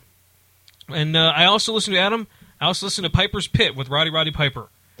them. And I also listen to Adam. I also listen to Piper's Pit with Roddy Piper.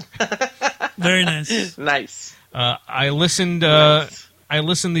 Very nice. Nice. I listened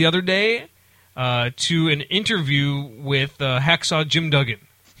the other day to an interview with Hacksaw Jim Duggan.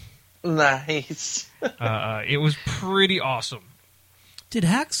 Nice. It was pretty awesome. Did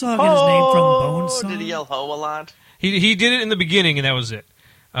Hacksaw get his name from Bonesaw? Did he yell ho a lot? He did it in the beginning, and that was it.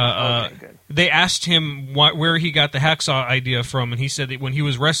 Okay, good. They asked him where he got the hacksaw idea from, and he said that when he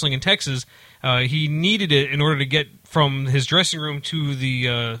was wrestling in Texas, he needed it in order to get from his dressing room to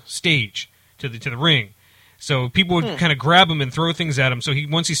the stage, to the ring. So people would kind of grab him and throw things at him. So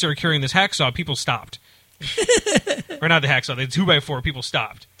once he started carrying this hacksaw, people stopped. Or not the hacksaw, the 2x4. People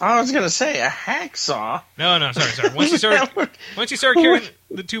stopped. I was gonna say a hacksaw. No, sorry. Once he started carrying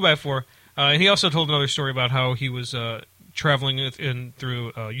the 2x4, and he also told another story about how he was traveling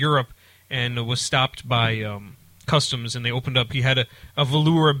through Europe and was stopped by customs, and they opened up. He had a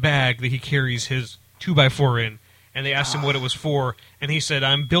velour bag that he carries his 2x4 in, and they asked him what it was for, and he said,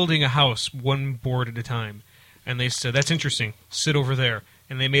 "I'm building a house one board at a time." And they said, "That's interesting. Sit over there."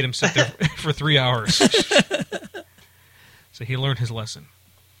 And they made him sit there for 3 hours. So he learned his lesson.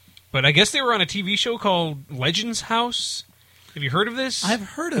 But I guess they were on a TV show called Legends House. Have you heard of this? I've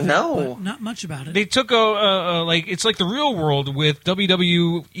heard of No. it, but not much about it. They took it's like the Real World with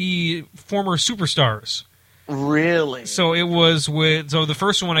WWE former superstars. Really? So it was the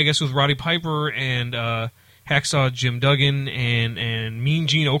first one I guess was Roddy Piper and Hacksaw Jim Duggan and Mean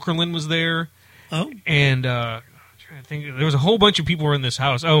Gene Okerlund was there. Oh. And I think there was a whole bunch of people were in this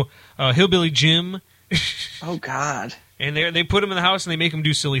house. Hillbilly Jim. Oh God. And they put him in the house and they make him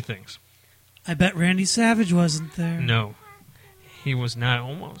do silly things. I bet Randy Savage wasn't there. No, he was not.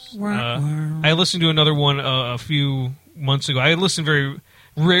 Almost. Wah. I listened to another one a few months ago. I listen very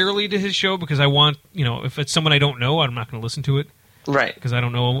rarely to his show because I want, if it's someone I don't know, I'm not going to listen to it. Right. Because I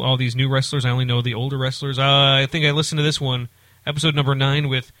don't know all these new wrestlers. I only know the older wrestlers. I think I listened to this one, episode number 9,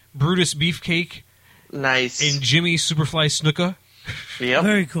 with Brutus Beefcake. Nice. And Jimmy Superfly Snuka. Yep.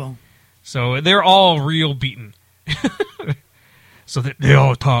 Very cool. So they're all real beaten. So they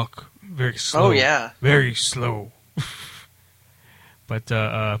all talk very slow. Oh, yeah. Very slow. But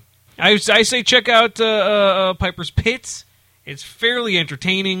I say check out Piper's Pit. It's fairly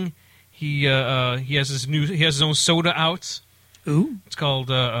entertaining. He has his own soda out. Ooh. It's called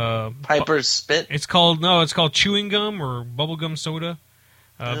Piper's Spit. It's called chewing gum or bubblegum soda.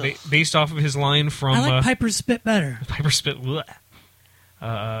 Based off of his line from I like Piper's Spit better. Piper's Spit, bleh,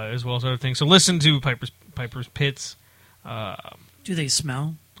 as well as other things. So listen to Piper's Pits. Do they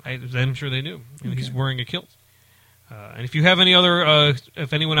smell? I'm sure they do. And he's wearing a kilt. And if you have any other,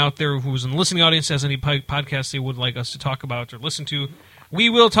 if anyone out there who's in the listening audience has any podcasts they would like us to talk about or listen to,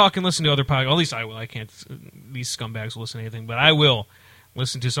 we will talk and listen to other podcasts. At least I will. I can't. These scumbags will listen to anything, but I will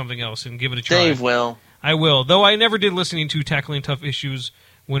listen to something else and give it a try. Dave will. I will. Though I never did listening to Tackling Tough Issues,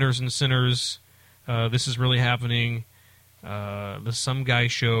 Winners and Sinners. This is really happening. The Some Guy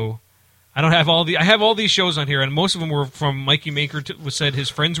Show. I have all these shows on here, and most of them were from Mikey Maker. Said his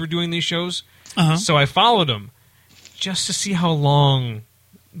friends were doing these shows, so I followed them just to see how long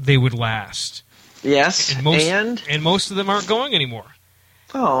they would last. Yes, and most of them aren't going anymore.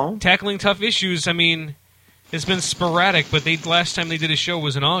 Oh, Tackling Tough Issues. I mean, it's been sporadic, but last time they did a show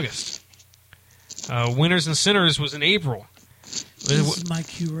was in August. Winners and Sinners was in April. This is my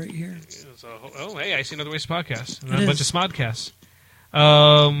cue right here. Oh, hey, I see Another Waste podcast. And It a bunch of is. Smodcasts.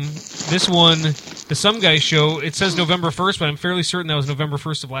 This one, the Some Guy Show, it says November 1st, but I'm fairly certain that was November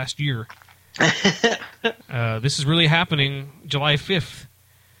 1st of last year. This is really happening July 5th.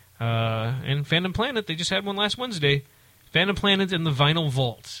 And Fandom Planet, they just had one last Wednesday. Phantom Planet and the Vinyl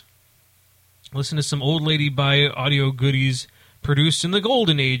Vault. Listen to some old lady buy audio goodies produced in the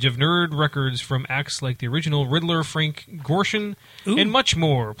golden age of nerd records from acts like the original Riddler, Frank Gorshin, Ooh. and much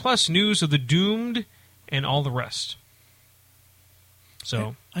more. Plus news of the Doomed and all the rest.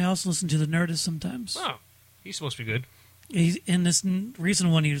 So, I also listen to The Nerdist sometimes. oh, he's supposed to be good. He's, in this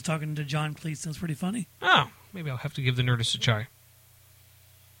recent one, he was talking to John Cleese. That's pretty funny. Oh, maybe I'll have to give the Nerdist a try.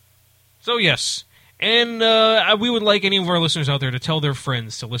 So, yes. And we would like any of our listeners out there to tell their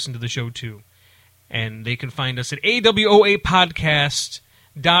friends to listen to the show, too. And they can find us at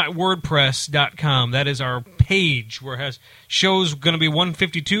awoapodcast.wordpress.com. That is our page where it has shows going to be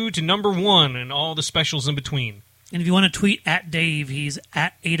 152 to number 1 and all the specials in between. And if you want to tweet at Dave, he's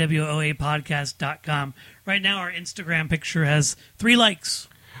at awoapodcast.com. Right now, our Instagram picture has 3 likes.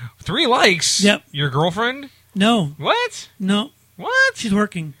 3 likes? Yep. Your girlfriend? No. What? No. What? She's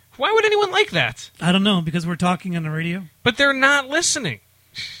working. Why would anyone like that? I don't know, because we're talking on the radio. But they're not listening.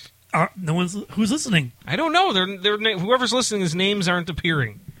 No one's who's listening. I don't know. Whoever's listening, his names aren't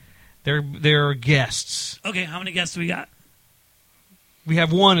appearing. They're guests. Okay, how many guests do we got? We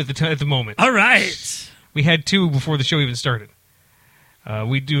have 1 at the moment. All right. We had 2 before the show even started.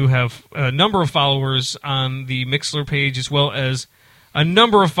 We do have a number of followers on the Mixlr page as well as a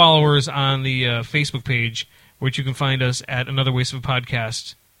number of followers on the Facebook page, which you can find us at Another Waste of a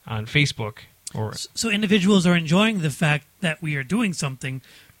Podcast on Facebook. So individuals are enjoying the fact that we are doing something,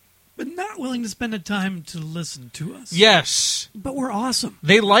 but not willing to spend the time to listen to us. Yes. But we're awesome.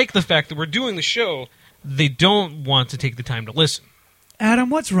 They like the fact that we're doing the show. They don't want to take the time to listen. Adam,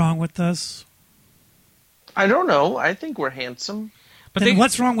 what's wrong with us? I don't know. I think we're handsome. But Then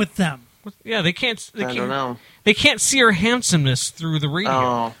what's wrong with them? Yeah, they can't. I don't know. They can't see our handsomeness through the radio.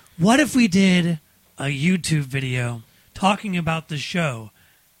 Oh, What if we did a YouTube video talking about the show,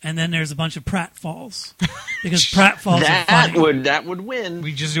 and then there's a bunch of pratfalls? Because pratfalls are funny. that would win.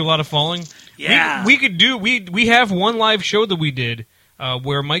 We just do a lot of falling. Yeah. we could do. We have one live show that we did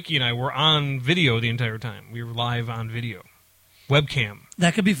where Mikey and I were on video the entire time. We were live on video, webcam.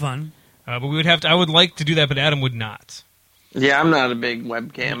 That could be fun. But we would have to. I would like to do that, but Adam would not. Yeah, I'm not a big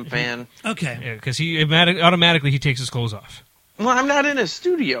webcam fan. Okay. Yeah, because he automatically he takes his clothes off. Well, I'm not in a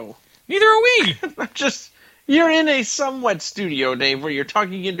studio. Neither are we. You're in a somewhat studio, Dave, where you're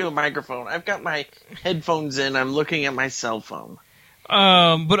talking into a microphone. I've got my headphones in. I'm looking at my cell phone.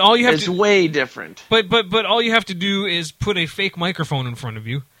 But all you have It's to. way different. But all you have to do is put a fake microphone in front of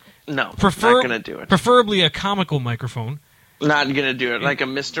you. No, not going to do it. Preferably a comical microphone. Not going to do it. Like a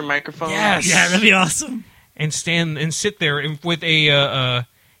Mr. Microphone? Yes. Yeah, that'd be awesome. And stand and sit there with a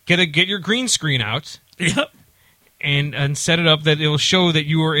get your green screen out. Yep. And set it up that it will show that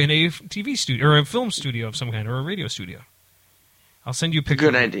you are in a TV studio or a film studio of some kind or a radio studio. I'll send you a picture.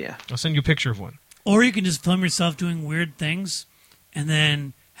 Good idea. I'll send you a picture of one. Or you can just film yourself doing weird things, and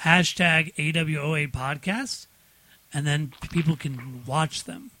then hashtag AWOA podcast, and then people can watch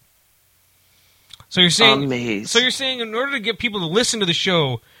them. So you're saying Amazing. So you're saying in order to get people to listen to the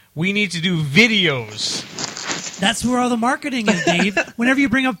show, we need to do videos. That's where all the marketing is, Dave. Whenever you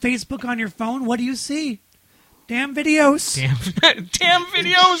bring up Facebook on your phone, what do you see? Damn videos. Damn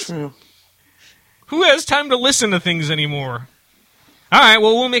videos. Who has time to listen to things anymore? All right,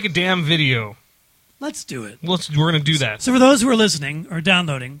 well, we'll make a damn video. Let's do it. We're going to do that. So for those who are listening or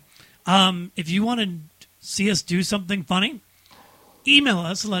downloading, if you want to see us do something funny, email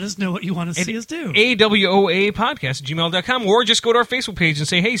us and let us know what you want to see us do. AWOApodcast@gmail.com, or just go to our Facebook page and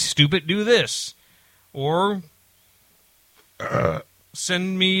say, hey, stupid, do this. Or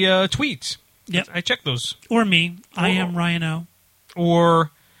send me a tweet. Yep. I check those. Or me. I am Ryan O. Or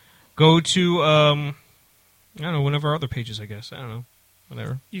go to, I don't know, one of our other pages, I guess. I don't know.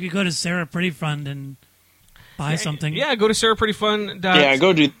 Whatever. You could go to Sarah Pretty Fund and buy something. Yeah, go to SarahPrettyFun. Yeah,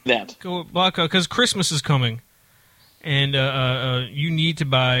 go do that. Go because Christmas is coming, and you need to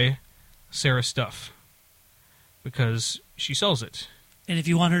buy Sarah stuff because she sells it. And if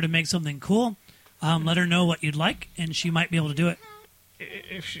you want her to make something cool, let her know what you'd like, and she might be able to do it.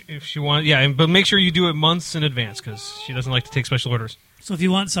 If she wants, yeah, but make sure you do it months in advance because she doesn't like to take special orders. So if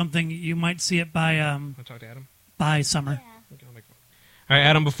you want something, you might see it by I'll talk to Adam. by summer. Okay, all right,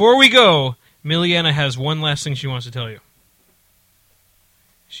 Adam. Before we go, Miliana has one last thing she wants to tell you.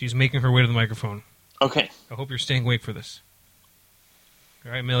 She's making her way to the microphone. Okay. I hope you're staying awake for this.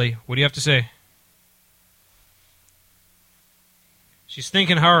 All right, Millie, what do you have to say? She's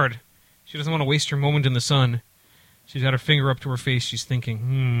thinking hard. She doesn't want to waste her moment in the sun. She's got her finger up to her face. She's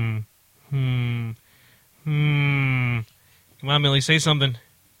thinking, Come on, Millie, say something.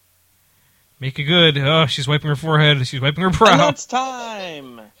 Make it good. Oh, she's wiping her forehead. She's wiping her brow. And that's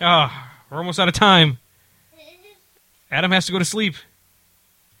time. Ah, we're almost out of time. Adam has to go to sleep.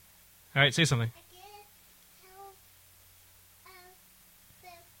 All right, say something.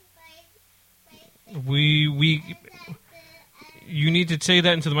 You need to say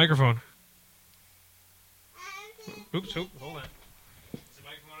that into the microphone. Oops, hold on. Is the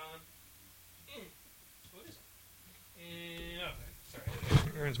microphone on? What is it? Sorry.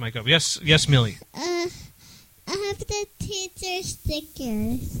 Aaron's mic up. Yes, Millie. I have the teacher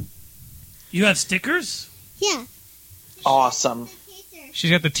stickers. You have stickers? Yeah. Awesome.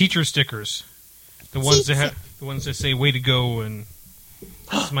 She's got the teacher stickers. The ones that say "Way to go" and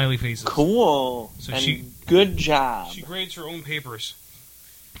smiley faces. Cool. So and good job. She grades her own papers.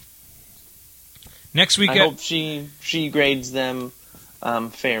 Next week, I hope she grades them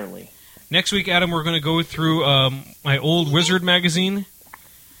fairly. Next week, Adam, we're going to go through my old Wizard magazine.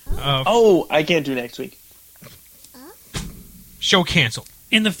 I can't do next week. Show canceled.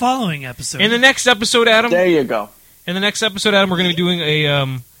 In the following episode. In the next episode, Adam. There you go. In the next episode, Adam, we're going to be doing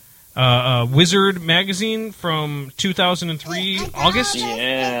a Wizard magazine from 2003 August.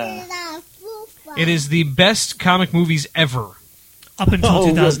 Yeah. It is the best comic movies ever. Up until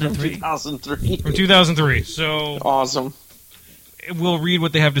 2003. 2003. From 2003. So awesome. We'll read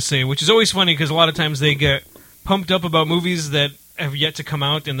what they have to say, which is always funny because a lot of times they get pumped up about movies that have yet to come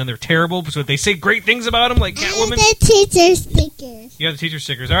out and then they're terrible. So they say great things about them, like Catwoman. The teacher stickers. You have the teacher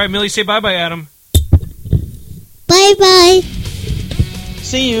stickers. All right, Millie, say bye-bye, Adam. Bye-bye.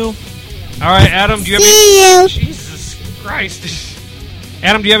 See you. All right, Adam, do you have See you. Jesus Christ.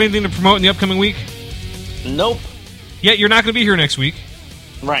 Adam, do you have anything to promote in the upcoming week? Nope. Yeah, you're not going to be here next week.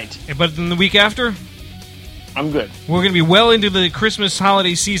 Right. But then the week after? I'm good. We're going to be well into the Christmas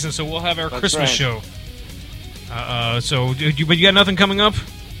holiday season, so we'll have our Christmas right. show. But you got nothing coming up?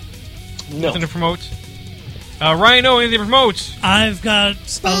 No. Nothing to promote? Ryan, anything to promote? I've got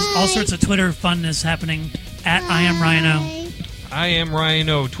all sorts of Twitter funness happening at I Am Ryan-O. I Am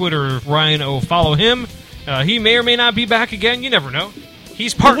Ryan-O. Twitter, Ryan-O. Follow him. He may or may not be back again. You never know.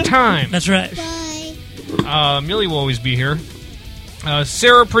 He's part-time. That's right. Bye. Millie will always be here.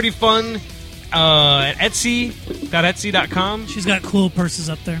 Sarah, pretty fun. At Etsy.com. She's got cool purses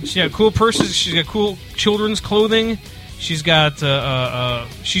up there. She's got cool purses. She's got cool children's clothing. She's got.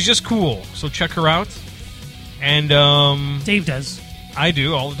 She's just cool. So check her out. And Dave does. I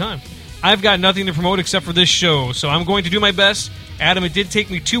do all the time. I've got nothing to promote except for this show, so I'm going to do my best. Adam, it did take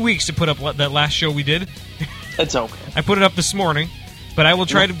me 2 weeks to put up that last show we did. That's okay. I put it up this morning, but I will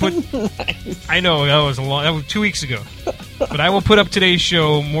try to put. Nice. I know that was 2 weeks ago, but I will put up today's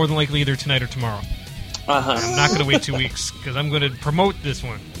show more than likely either tonight or tomorrow. I'm not going to wait 2 weeks because I'm going to promote this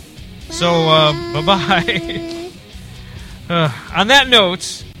one. So bye-bye. On that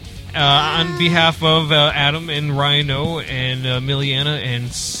note, on behalf of Adam and Ryan-O and Milliana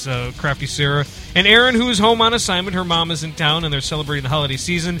and Crafty Sarah and Erin, who's home on assignment, her mom is in town and they're celebrating the holiday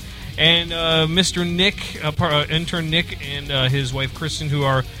season, and Mr. Nick, intern Nick, and his wife Kristen, who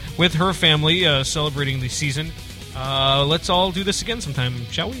are with her family celebrating the season. Let's all do this again sometime,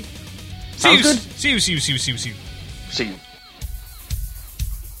 shall we? Sounds good. See you. See you.